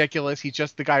not ridiculous. He's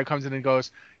just the guy who comes in and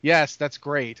goes, "Yes, that's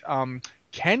great.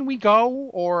 Can we go,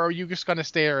 or are you just going to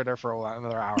stare at her for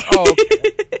another hour?" Oh,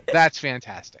 okay. That's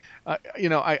fantastic.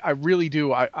 I really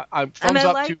do. I thumbs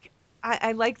up to.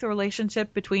 I like the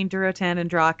relationship between Durotan and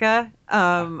Draka.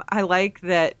 I like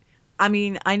that. I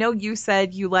mean, I know you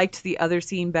said you liked the other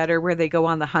scene better where they go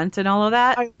on the hunt and all of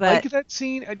that. I like that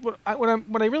scene. What I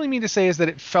really mean to say is that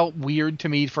it felt weird to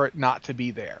me for it not to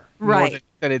be there. Right.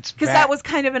 That it's because that was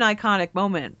kind of an iconic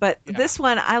moment. But this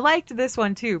one, I liked this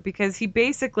one too because he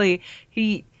basically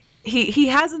he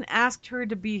hasn't asked her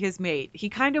to be his mate. He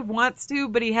kind of wants to,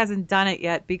 but he hasn't done it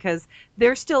yet because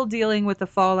they're still dealing with the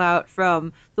fallout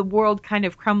from the world kind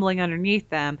of crumbling underneath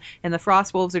them, and the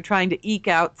Frostwolves are trying to eke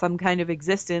out some kind of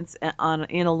existence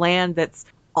in a land that's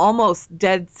almost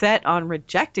dead set on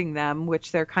rejecting them,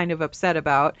 which they're kind of upset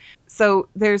about. So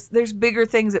there's bigger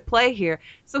things at play here.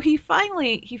 So he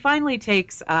finally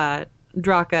takes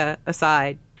Draka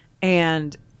aside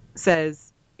and says,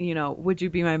 would you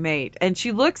be my mate? And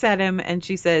she looks at him and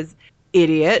she says,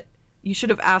 "Idiot, you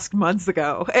should have asked months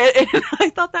ago." And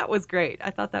I thought that was great. I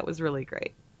thought that was really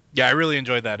great. Yeah, I really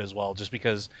enjoyed that as well, just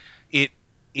because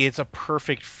it's a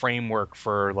perfect framework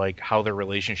for like how their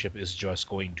relationship is just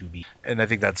going to be. And I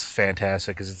think that's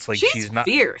fantastic because it's like she's not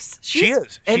fierce. She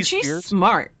is. And she's fierce.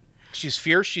 Smart. She's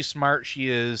fierce, she's smart, she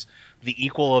is the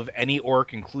equal of any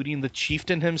orc, including the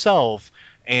chieftain himself,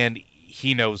 and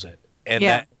he knows it. And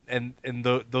yeah.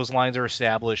 Those lines are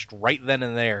established right then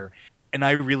and there, and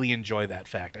I really enjoy that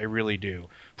fact. I really do.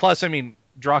 Plus, I mean,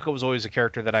 Draka was always a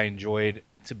character that I enjoyed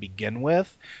to begin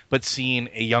with, but seeing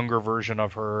a younger version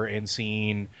of her and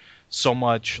seeing so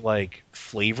much like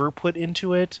flavor put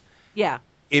into it,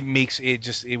 it makes it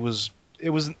just it was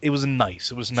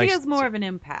nice. It was nice. She has more of an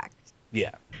impact.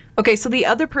 Yeah. Okay, so the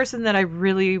other person that I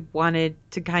really wanted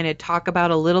to kind of talk about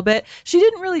a little bit, she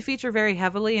didn't really feature very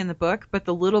heavily in the book, but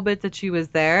the little bit that she was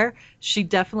there, she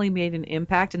definitely made an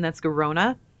impact, and that's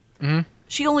Garona. Mm-hmm.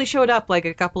 She only showed up like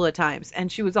a couple of times, and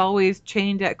she was always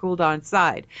chained at Gul'dan's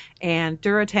side. And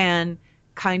Durotan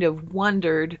kind of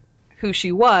wondered who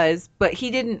she was, but he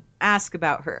didn't ask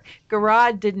about her.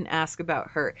 Garad didn't ask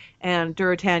about her, and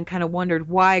Durotan kind of wondered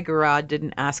why Garad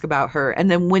didn't ask about her.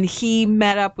 And then when he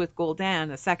met up with Gul'dan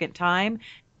the second time,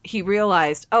 he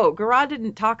realized, oh, Garad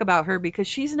didn't talk about her because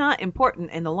she's not important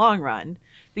in the long run.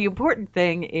 The important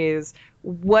thing is,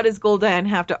 what does Gul'dan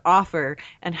have to offer,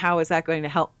 and how is that going to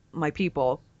help my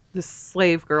people? The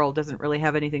slave girl doesn't really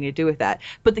have anything to do with that.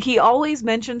 But he always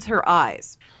mentions her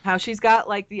eyes. How she's got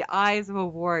like the eyes of a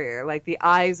warrior, like the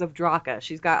eyes of Draka.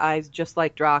 She's got eyes just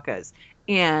like Draka's.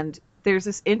 And there's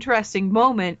this interesting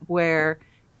moment where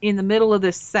in the middle of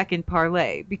this second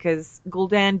parlay, because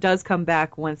Gul'dan does come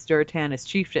back once Durotan is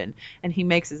chieftain, and he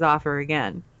makes his offer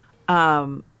again.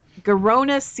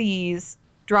 Garona sees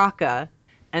Draka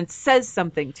and says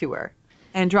something to her.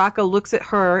 And Draka looks at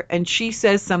her and she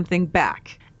says something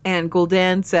back. And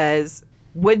Gul'dan says,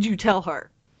 "What'd you tell her?"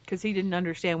 Because he didn't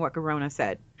understand what Garona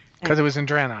said. Because it was in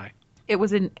Draenei. It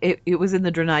was in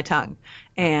the Draenei tongue.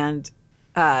 And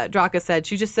Draka said,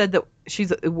 she just said that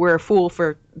we're a fool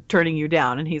for turning you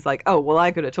down. And he's like, oh, well,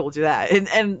 I could have told you that.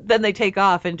 And then they take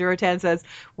off, and Durotan says,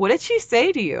 "What did she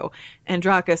say to you?" And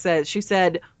Draka says, she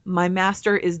said, "My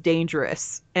master is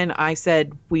dangerous." And I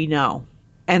said, "We know."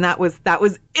 And that was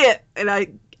it. And I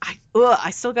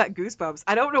still got goosebumps.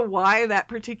 I don't know why that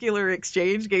particular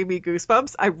exchange gave me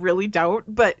goosebumps. I really don't,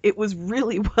 but it was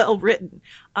really well written.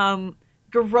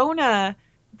 Garona,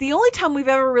 the only time we've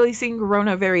ever really seen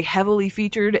Garona very heavily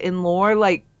featured in lore,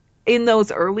 like in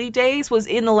those early days was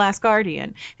in The Last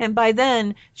Guardian. And by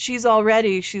then, she's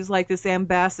like this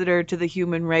ambassador to the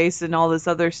human race and all this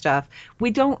other stuff.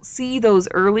 We don't see those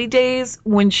early days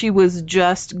when she was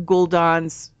just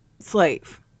Gul'dan's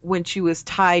slave, when she was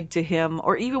tied to him,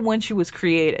 or even when she was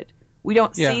created. We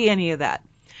don't see any of that.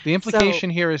 The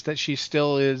implication here is that she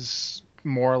still is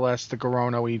more or less the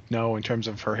Garona we know in terms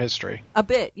of her history. A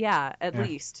bit, at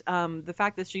least. The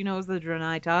fact that she knows the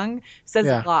Draenei tongue says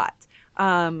a lot.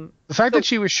 The fact that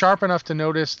she was sharp enough to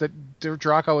notice that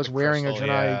Draco was wearing a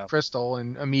Draenei crystal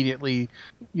and immediately,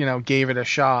 gave it a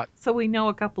shot. So we know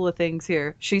a couple of things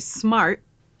here. She's smart.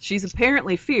 She's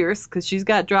apparently fierce because she's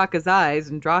got Draka's eyes,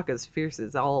 and Draka's fierce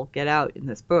as all get out in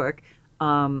this book.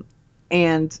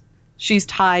 And she's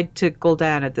tied to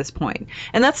Gul'dan at this point,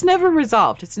 and that's never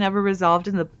resolved. It's never resolved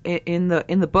in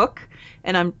the book,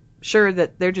 and I'm sure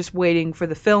that they're just waiting for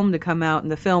the film to come out,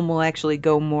 and the film will actually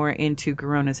go more into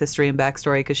Garona's history and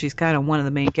backstory because she's kind of one of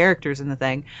the main characters in the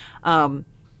thing.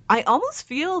 I almost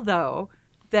feel, though,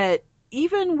 that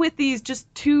even with these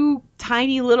just two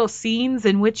tiny little scenes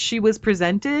in which she was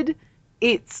presented,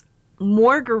 it's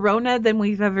more Garona than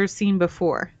we've ever seen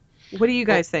before. What do you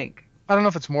guys think? I don't know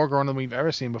if it's more Garona than we've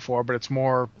ever seen before, but it's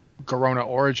more Garona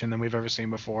origin than we've ever seen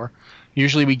before.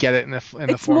 Usually we get it in the form of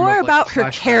It's more about her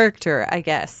flashback. character, I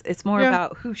guess. It's more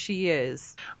about who she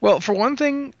is. Well, for one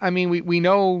thing, I mean, we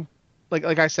know, like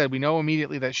I said, we know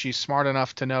immediately that she's smart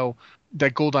enough to know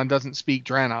that Gul'dan doesn't speak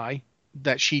Draenei,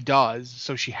 that she does,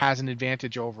 so she has an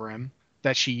advantage over him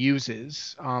that she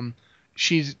uses.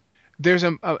 There's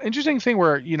an interesting thing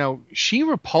where, she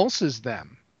repulses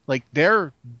them. Like,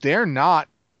 they're not,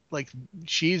 like,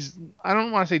 she's, I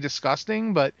don't want to say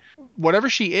disgusting, but whatever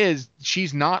she is,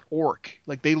 she's not orc.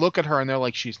 Like, they look at her and they're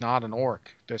like, she's not an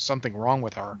orc. There's something wrong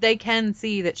with her. They can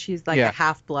see that she's like a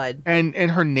half-blood. And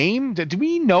her name, did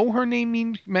we know her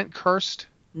name meant cursed?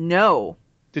 No.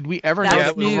 Did we ever know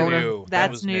that that Garona?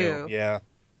 That's new. Yeah.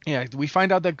 Yeah, we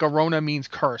find out that Garona means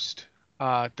cursed,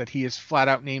 that he has flat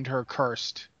out named her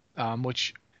cursed,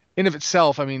 which in of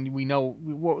itself, I mean, we know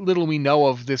what little we know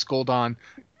of this Gul'dan.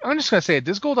 I'm just gonna say it.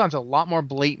 This Gul'dan's a lot more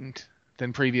blatant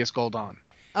than previous Gul'dan.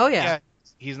 Oh yeah.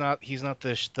 He's not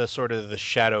the sort of the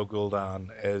shadow Gul'dan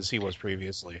as he was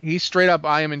previously. He's straight up,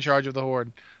 I am in charge of the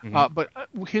Horde. Mm-hmm. But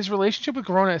his relationship with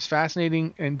Garona is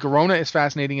fascinating, and Garona is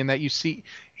fascinating in that you see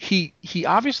he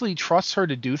obviously trusts her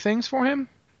to do things for him,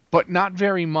 but not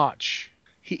very much.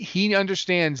 He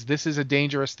understands this is a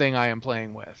dangerous thing I am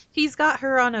playing with. He's got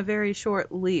her on a very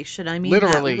short leash, and I mean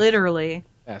literally. That literally.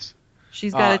 Yes.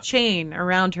 She's got a chain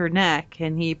around her neck,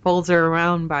 and he pulls her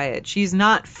around by it. She's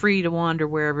not free to wander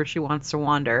wherever she wants to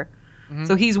wander. Mm-hmm.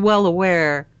 So he's well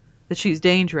aware that she's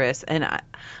dangerous, and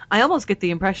I almost get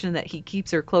the impression that he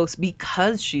keeps her close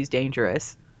because she's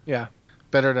dangerous. Yeah.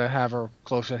 Better to have her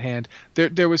close at hand.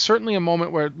 There was certainly a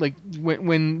moment where, like,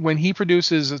 when he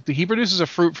produces a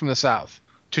fruit from the south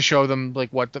to show them, like,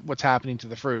 what's happening to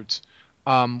the fruits.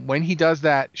 When he does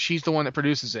that, she's the one that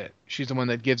produces it. She's the one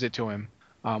that gives it to him,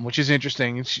 which is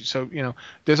interesting. So,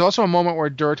 there's also a moment where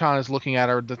Durotan is looking at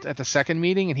her at the second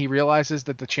meeting, and he realizes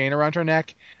that the chain around her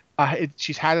neck,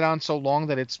 she's had it on so long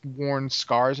that it's worn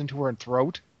scars into her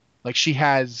throat. Like, she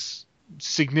has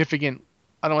significant,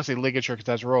 I don't want to say ligature because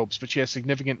that's ropes, but she has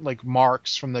significant, like,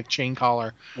 marks from the chain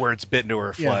collar. Where it's bitten to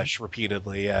her flesh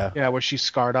repeatedly, yeah. Yeah, where she's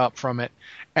scarred up from it.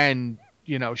 And,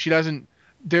 she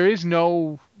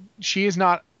is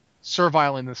not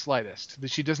servile in the slightest.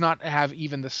 She does not have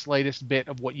even the slightest bit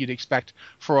of what you'd expect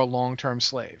for a long-term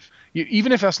slave.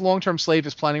 Even if a long-term slave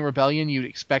is planning rebellion, you'd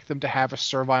expect them to have a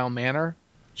servile manner.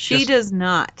 She does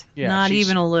not. Yeah, not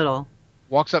even a little.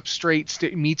 Walks up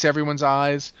straight, meets everyone's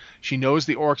eyes. She knows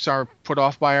the orcs are put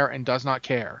off by her and does not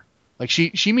care. Like,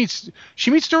 she meets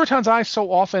Durotan's eyes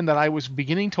so often that I was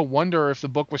beginning to wonder if the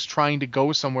book was trying to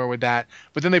go somewhere with that.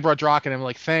 But then they brought Draken, and I'm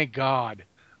like, thank God.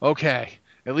 Okay,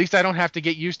 at least I don't have to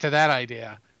get used to that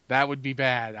idea. That would be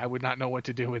bad. I would not know what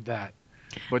to do with that.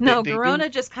 But Garona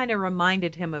just kind of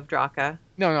reminded him of Draka.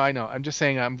 No, I know. I'm just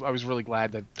saying I was really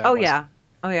glad that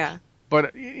yeah.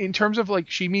 But in terms of, like,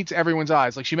 she meets everyone's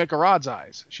eyes. Like, she met Garad's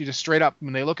eyes. She just straight up,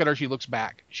 when they look at her, she looks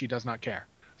back. She does not care.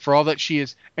 For all that she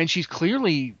is. And she's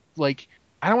clearly, like,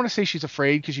 I don't want to say she's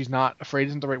afraid because she's not. Afraid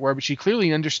isn't the right word. But she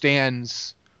clearly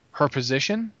understands her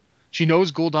position. She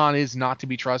knows Gul'dan is not to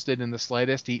be trusted in the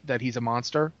slightest, that he's a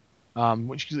monster.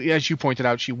 Which, as you pointed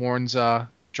out, she warns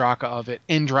Draka of it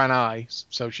in Draenei.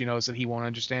 So she knows that he won't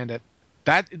understand it.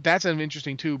 That's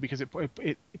interesting, too, because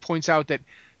it points out that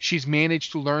she's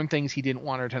managed to learn things he didn't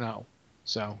want her to know.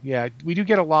 So, yeah, we do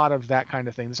get a lot of that kind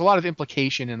of thing. There's a lot of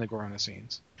implication in the Garona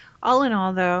scenes. All in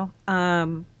all, though,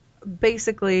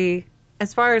 basically,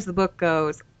 as far as the book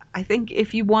goes, I think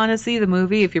if you want to see the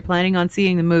movie, if you're planning on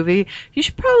seeing the movie, you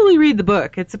should probably read the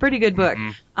book. It's a pretty good book.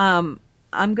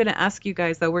 I'm going to ask you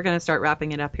guys, though, we're going to start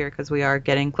wrapping it up here because we are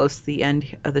getting close to the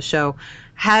end of the show.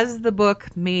 Has the book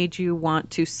made you want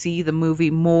to see the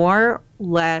movie more,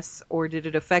 less, or did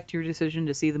it affect your decision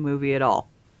to see the movie at all?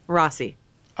 Rossi.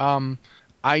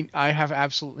 I have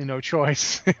absolutely no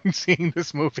choice in seeing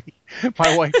this movie.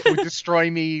 My wife would destroy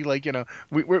me. Like, you know,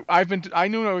 I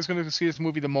knew I was going to see this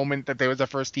movie the moment that the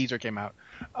first teaser came out.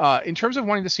 In terms of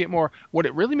wanting to see it more, what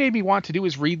it really made me want to do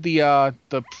is read the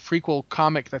prequel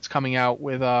comic that's coming out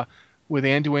with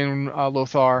Anduin,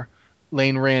 Lothar,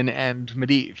 Lane Rin, and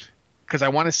Medivh, because I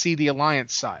want to see the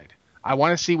Alliance side. I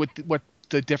want to see what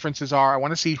the differences are. I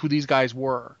want to see who these guys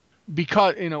were,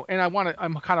 because, you know, and I'm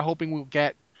kind of hoping we'll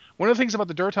get. One of the things about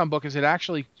the Durotan book is it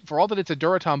actually, for all that it's a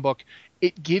Durotan book,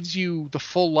 it gives you the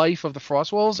full life of the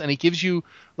Frostwolves, and it gives you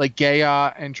like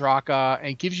Gaia and Draka, and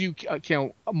it gives you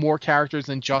more characters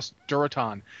than just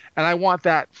Durotan. And I want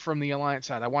that from the Alliance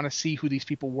side. I want to see who these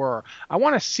people were. I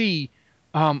want to see.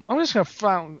 I'm just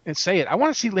gonna say it. I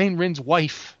want to see Lane Rin's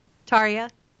wife, Tarya.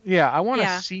 Yeah, I want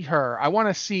to see her. I want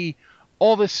to see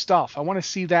all this stuff. I want to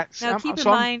see that. Now, keep in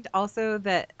mind also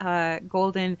that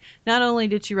Golden, not only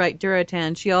did she write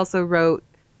Durotan, she also wrote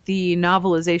the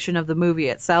novelization of the movie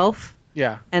itself.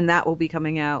 Yeah. And that will be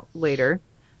coming out later.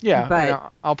 Yeah,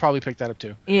 but I'll probably pick that up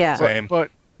too. Yeah. Same.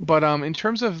 But in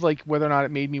terms of like whether or not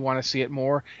it made me want to see it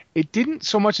more, it didn't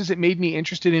so much as it made me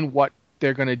interested in what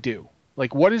they're going to do.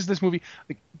 Like, what is this movie?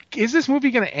 Like, is this movie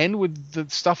going to end with the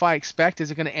stuff I expect? Is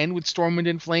it going to end with Stormwind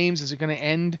in Flames? Is it going to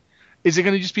end... Is it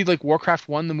going to just be like Warcraft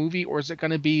 1, the movie, or is it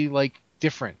going to be like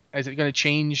different? Is it going to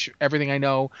change everything I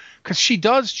know? Because she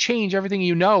does change everything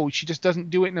you know. She just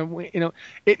doesn't do it in a way,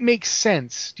 it makes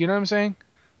sense. Do you know what I'm saying?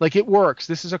 Like, it works.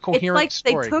 This is a coherent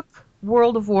story. They took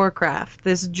World of Warcraft,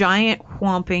 this giant,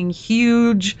 whomping,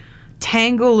 huge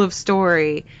tangle of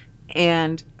story,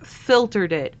 and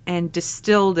filtered it and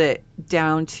distilled it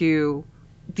down to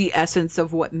the essence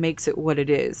of what makes it what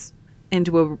it is.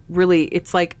 Into a really,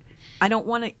 it's like, I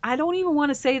don't even want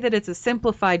to say that it's a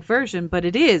simplified version, but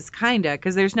it is kind of,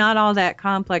 because there's not all that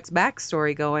complex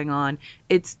backstory going on.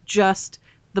 It's just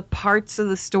the parts of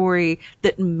the story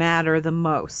that matter the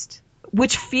most,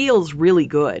 which feels really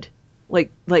good.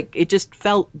 Like it just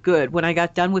felt good. When I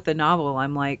got done with the novel,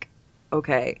 I'm like,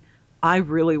 okay, I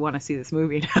really want to see this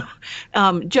movie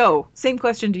now. Joe, same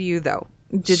question to you though.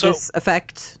 Did this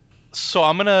affect... So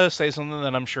I'm going to say something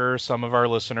that I'm sure some of our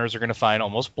listeners are going to find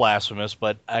almost blasphemous,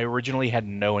 but I originally had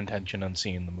no intention on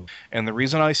seeing the movie. And the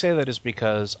reason I say that is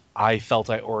because I felt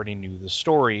I already knew the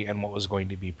story and what was going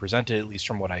to be presented, at least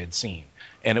from what I had seen.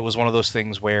 And it was one of those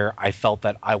things where I felt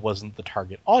that I wasn't the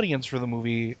target audience for the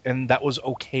movie, and that was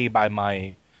okay by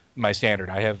my standard.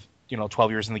 I have,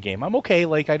 12 years in the game. I'm okay,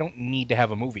 like I don't need to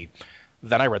have a movie.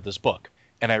 Then I read this book,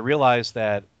 and I realized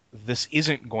that this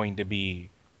isn't going to be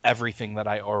everything that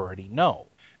I already know.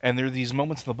 And there are these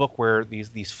moments in the book where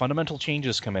these fundamental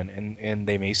changes come in, and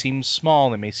they may seem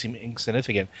small, they may seem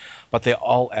insignificant, but they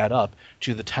all add up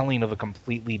to the telling of a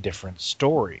completely different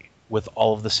story with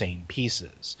all of the same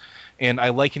pieces. And I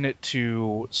liken it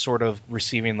to sort of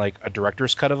receiving like a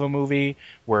director's cut of a movie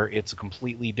where it's a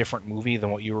completely different movie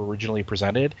than what you were originally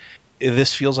presented.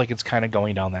 This feels like it's kind of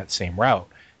going down that same route.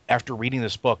 After reading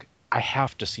this book, I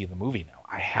have to see the movie now.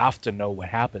 I have to know what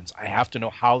happens. I have to know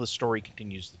how the story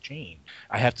continues to change.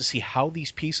 I have to see how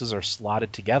these pieces are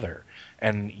slotted together.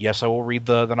 And yes, I will read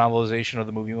the novelization of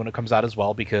the movie when it comes out as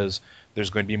well, because there's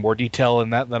going to be more detail in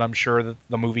that than I'm sure that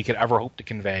the movie could ever hope to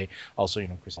convey. Also,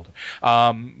 Chris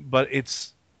Alden. But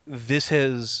this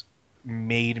has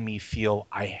made me feel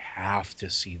I have to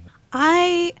see them.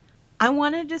 I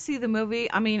wanted to see the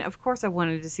movie. I mean, of course I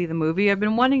wanted to see the movie. I've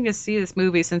been wanting to see this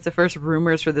movie since the first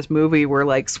rumors for this movie were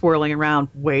like swirling around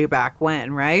way back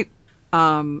when, right?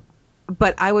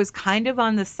 But I was kind of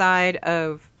on the side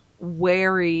of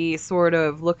wary, sort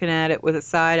of looking at it with a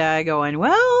side eye going,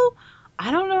 well, I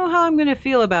don't know how I'm going to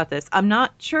feel about this. I'm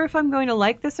not sure if I'm going to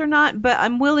like this or not, but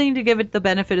I'm willing to give it the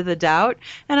benefit of the doubt.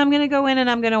 And I'm going to go in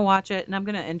and I'm going to watch it and I'm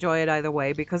going to enjoy it either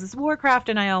way because it's Warcraft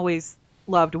and I always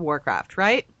loved Warcraft,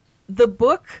 right? The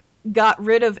book got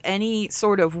rid of any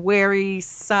sort of wary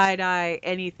side-eye,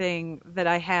 anything that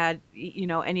I had,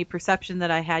 any perception that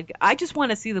I had. I just want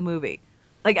to see the movie.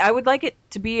 Like, I would like it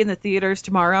to be in the theaters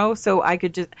tomorrow, so I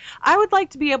would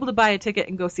like to be able to buy a ticket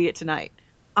and go see it tonight.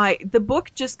 The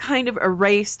book just kind of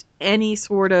erased any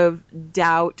sort of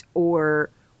doubt or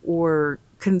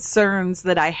concerns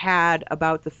that I had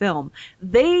about the film.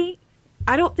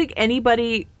 I don't think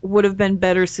anybody would have been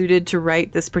better suited to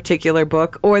write this particular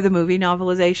book or the movie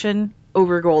novelization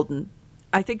over Golden.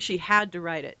 I think she had to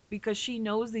write it because she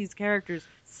knows these characters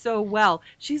so well.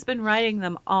 She's been writing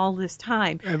them all this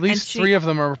time. At least three of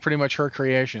them are pretty much her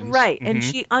creations. Right, and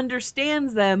she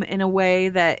understands them in a way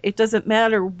that it doesn't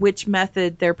matter which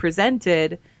method they're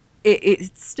presented. It's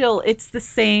the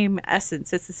same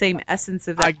essence. It's the same essence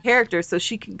of that character. So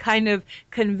she can kind of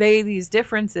convey these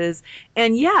differences.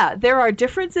 And yeah, there are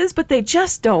differences, but they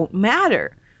just don't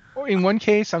matter. In one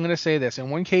case, I'm going to say this. In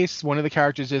one case, one of the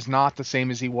characters is not the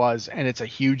same as he was, and it's a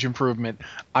huge improvement.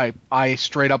 I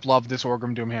straight up love this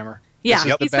Orgrim Doomhammer.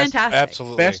 Yeah, he's fantastic.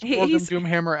 Absolutely. Best Orgrim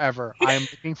Doomhammer ever. I am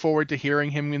looking forward to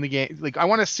hearing him in the game. Like, I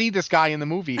want to see this guy in the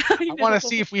movie. I want to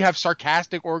see if we have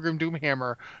sarcastic Orgrim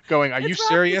Doomhammer going, are you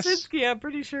serious? Krasinski. I'm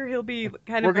pretty sure he'll be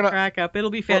kind of a crack up. It'll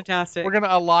be fantastic. We're going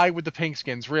to ally with the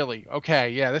Pinkskins, really.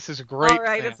 Okay, yeah, this is a great All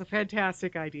right, plan. it's a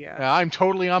fantastic idea. I'm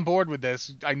totally on board with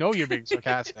this. I know you're being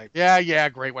sarcastic. yeah,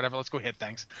 great, whatever. Let's go hit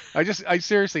things. I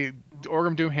seriously,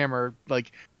 Orgrim Doomhammer,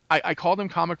 like, I called him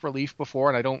comic relief before,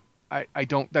 and I don't,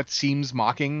 that seems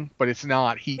mocking, but it's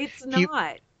not. It's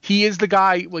not. He is the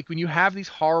guy, like, when you have these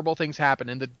horrible things happen,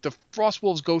 and the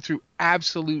Frostwolves go through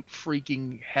absolute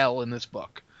freaking hell in this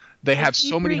book. They have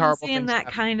so many horrible things that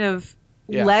happen. kind of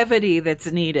levity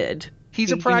that's needed.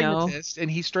 He's a pragmatist,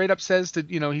 and he straight up says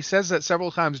he says that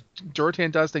several times.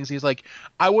 Durotan does things. He's like,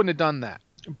 I wouldn't have done that,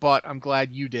 but I'm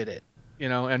glad you did it.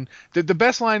 And the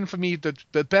best line for me,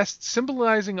 the best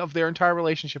symbolizing of their entire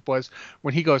relationship was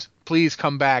when he goes, please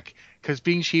come back, because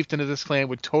being chieftain of this clan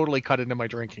would totally cut into my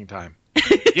drinking time.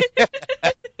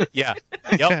 Yeah.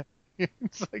 Yep.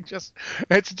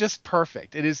 It's just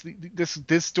perfect. It is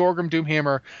this Orgrim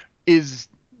Doomhammer is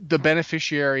the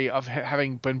beneficiary of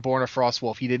having been born a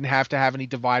Frostwolf. He didn't have to have any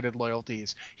divided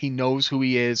loyalties. He knows who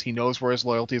he is. He knows where his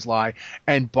loyalties lie.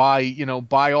 And by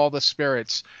all the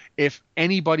spirits, if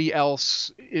everyone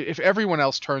else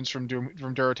turns from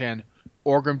Durotan,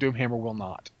 Orgrim Doomhammer will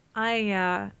not.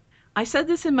 I said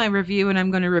this in my review, and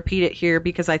I'm going to repeat it here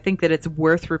because I think that it's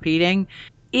worth repeating.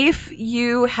 If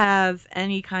you have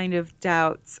any kind of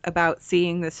doubts about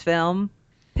seeing this film,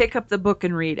 pick up the book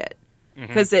and read it.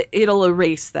 Because it'll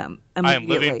erase them immediately. I am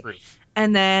living proof.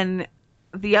 And then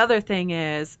the other thing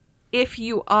is, if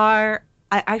you are,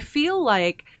 I feel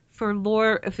like for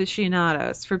lore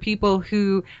aficionados, for people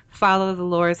who follow the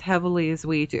lore as heavily as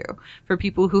we do, for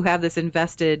people who have this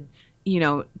invested,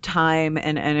 time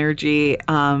and energy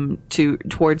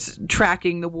towards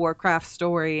tracking the Warcraft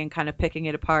story and kind of picking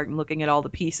it apart and looking at all the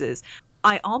pieces,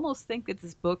 I almost think that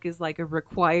this book is like a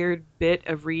required bit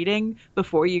of reading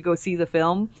before you go see the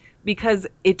film, because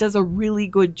it does a really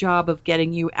good job of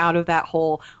getting you out of that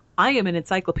whole I am an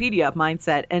encyclopedia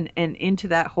mindset and into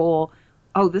that whole,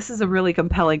 oh, this is a really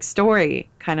compelling story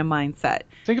kind of mindset.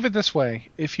 Think of it this way.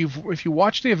 If you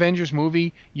watch the Avengers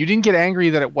movie, you didn't get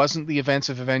angry that it wasn't the events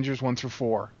of Avengers 1 through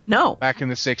 4. No. Back in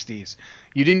the 60s.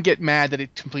 You didn't get mad that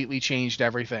it completely changed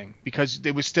everything, because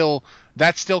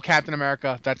that's still Captain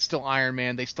America, that's still Iron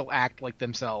Man, they still act like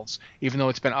themselves, even though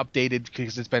it's been updated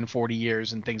because it's been 40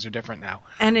 years and things are different now.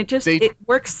 And it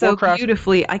works so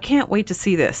beautifully. I can't wait to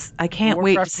see this. I can't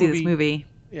wait to see this movie.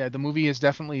 Yeah, the movie has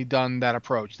definitely done that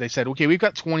approach. They said, okay, we've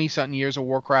got 20-something years of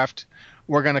Warcraft.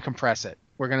 We're going to compress it.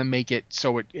 We're going to make it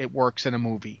so it works in a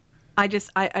movie. I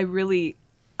really,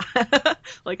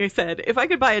 like I said, if I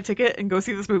could buy a ticket and go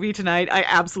see this movie tonight, I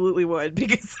absolutely would,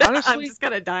 because honestly, I'm just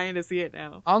kind of dying to see it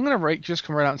now. I'm going to just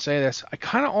come right out and say this. I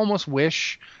kind of almost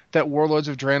wish that Warlords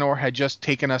of Draenor had just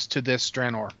taken us to this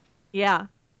Draenor. Yeah.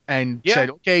 And said,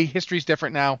 okay, history's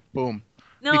different now. Boom.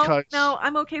 No,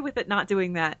 I'm okay with it not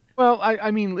doing that. Well,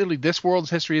 I mean, literally, this world's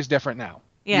history is different now.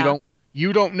 Yeah.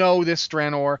 You don't know this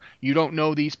Draenor. You don't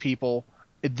know these people.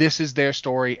 This is their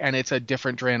story, and it's a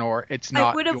different Draenor. It's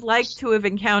not. I would have liked to have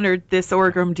encountered this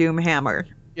Orgrim Doomhammer.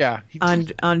 Yeah. On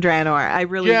Draenor, I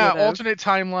really would have. Alternate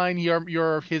timeline.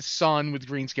 You're his son with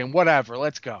green skin. Whatever.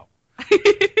 Let's go.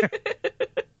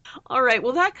 All right,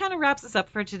 well, that kind of wraps us up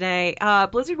for today.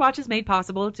 Blizzard Watch is made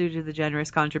possible due to the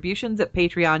generous contributions at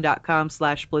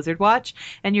patreon.com/BlizzardWatch,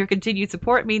 and your continued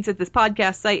support means that this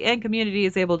podcast site and community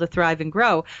is able to thrive and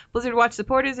grow. Blizzard Watch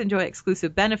supporters enjoy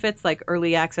exclusive benefits like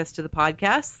early access to the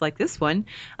podcasts, like this one,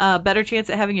 better chance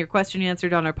at having your question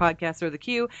answered on our podcast or the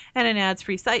queue, and an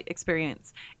ads-free site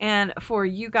experience. And for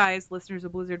you guys, listeners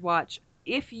of Blizzard Watch,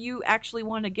 if you actually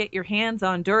want to get your hands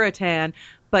on Durotan,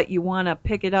 but you want to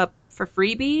pick it up for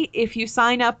freebie, if you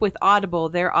sign up with Audible,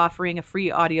 they're offering a free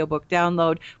audiobook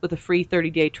download with a free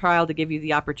 30-day trial to give you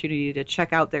the opportunity to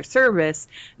check out their service.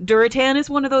 Durotan is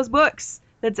one of those books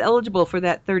that's eligible for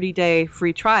that 30-day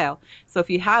free trial. So if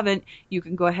you haven't, you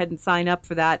can go ahead and sign up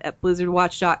for that at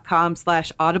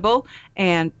blizzardwatch.com/audible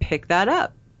and pick that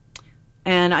up.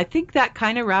 And I think that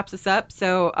kind of wraps us up.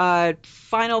 So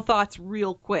final thoughts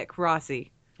real quick,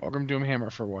 Rossi. Welcome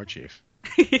Doomhammer for War Chief.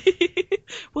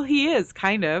 Well, he is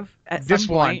kind of at This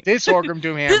some one. point. This Orgrim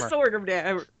Doomhammer. This Orgrim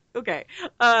Doomhammer. Okay.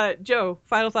 Joe,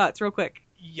 final thoughts real quick.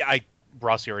 Yeah,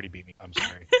 Rossi already beat me. I'm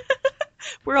sorry.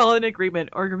 We're all in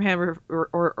agreement. Orgrim Hammer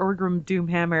or Orgrim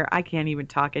Doomhammer. I can't even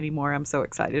talk anymore. I'm so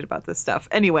excited about this stuff.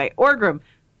 Anyway, Orgrim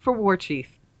for War Chief.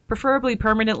 Preferably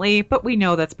permanently, but we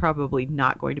know that's probably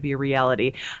not going to be a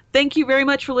reality. Thank you very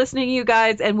much for listening, you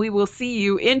guys, and we will see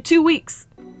you in 2 weeks.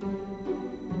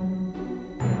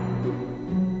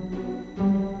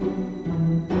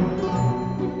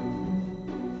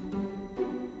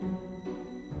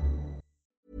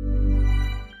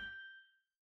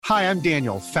 Hi, I'm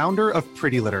Daniel, founder of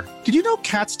Pretty Litter. Did you know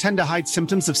cats tend to hide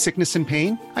symptoms of sickness and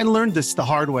pain? I learned this the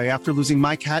hard way after losing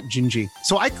my cat, Gingy.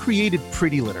 So I created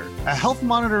Pretty Litter, a health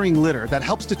monitoring litter that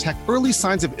helps detect early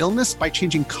signs of illness by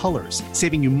changing colors,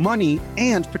 saving you money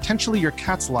and potentially your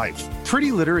cat's life.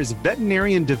 Pretty Litter is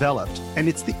veterinarian developed, and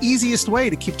it's the easiest way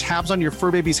to keep tabs on your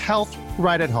fur baby's health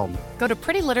right at home. Go to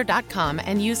prettylitter.com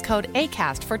and use code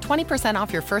ACAST for 20%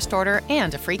 off your first order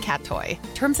and a free cat toy.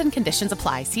 Terms and conditions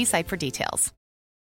apply. See site for details.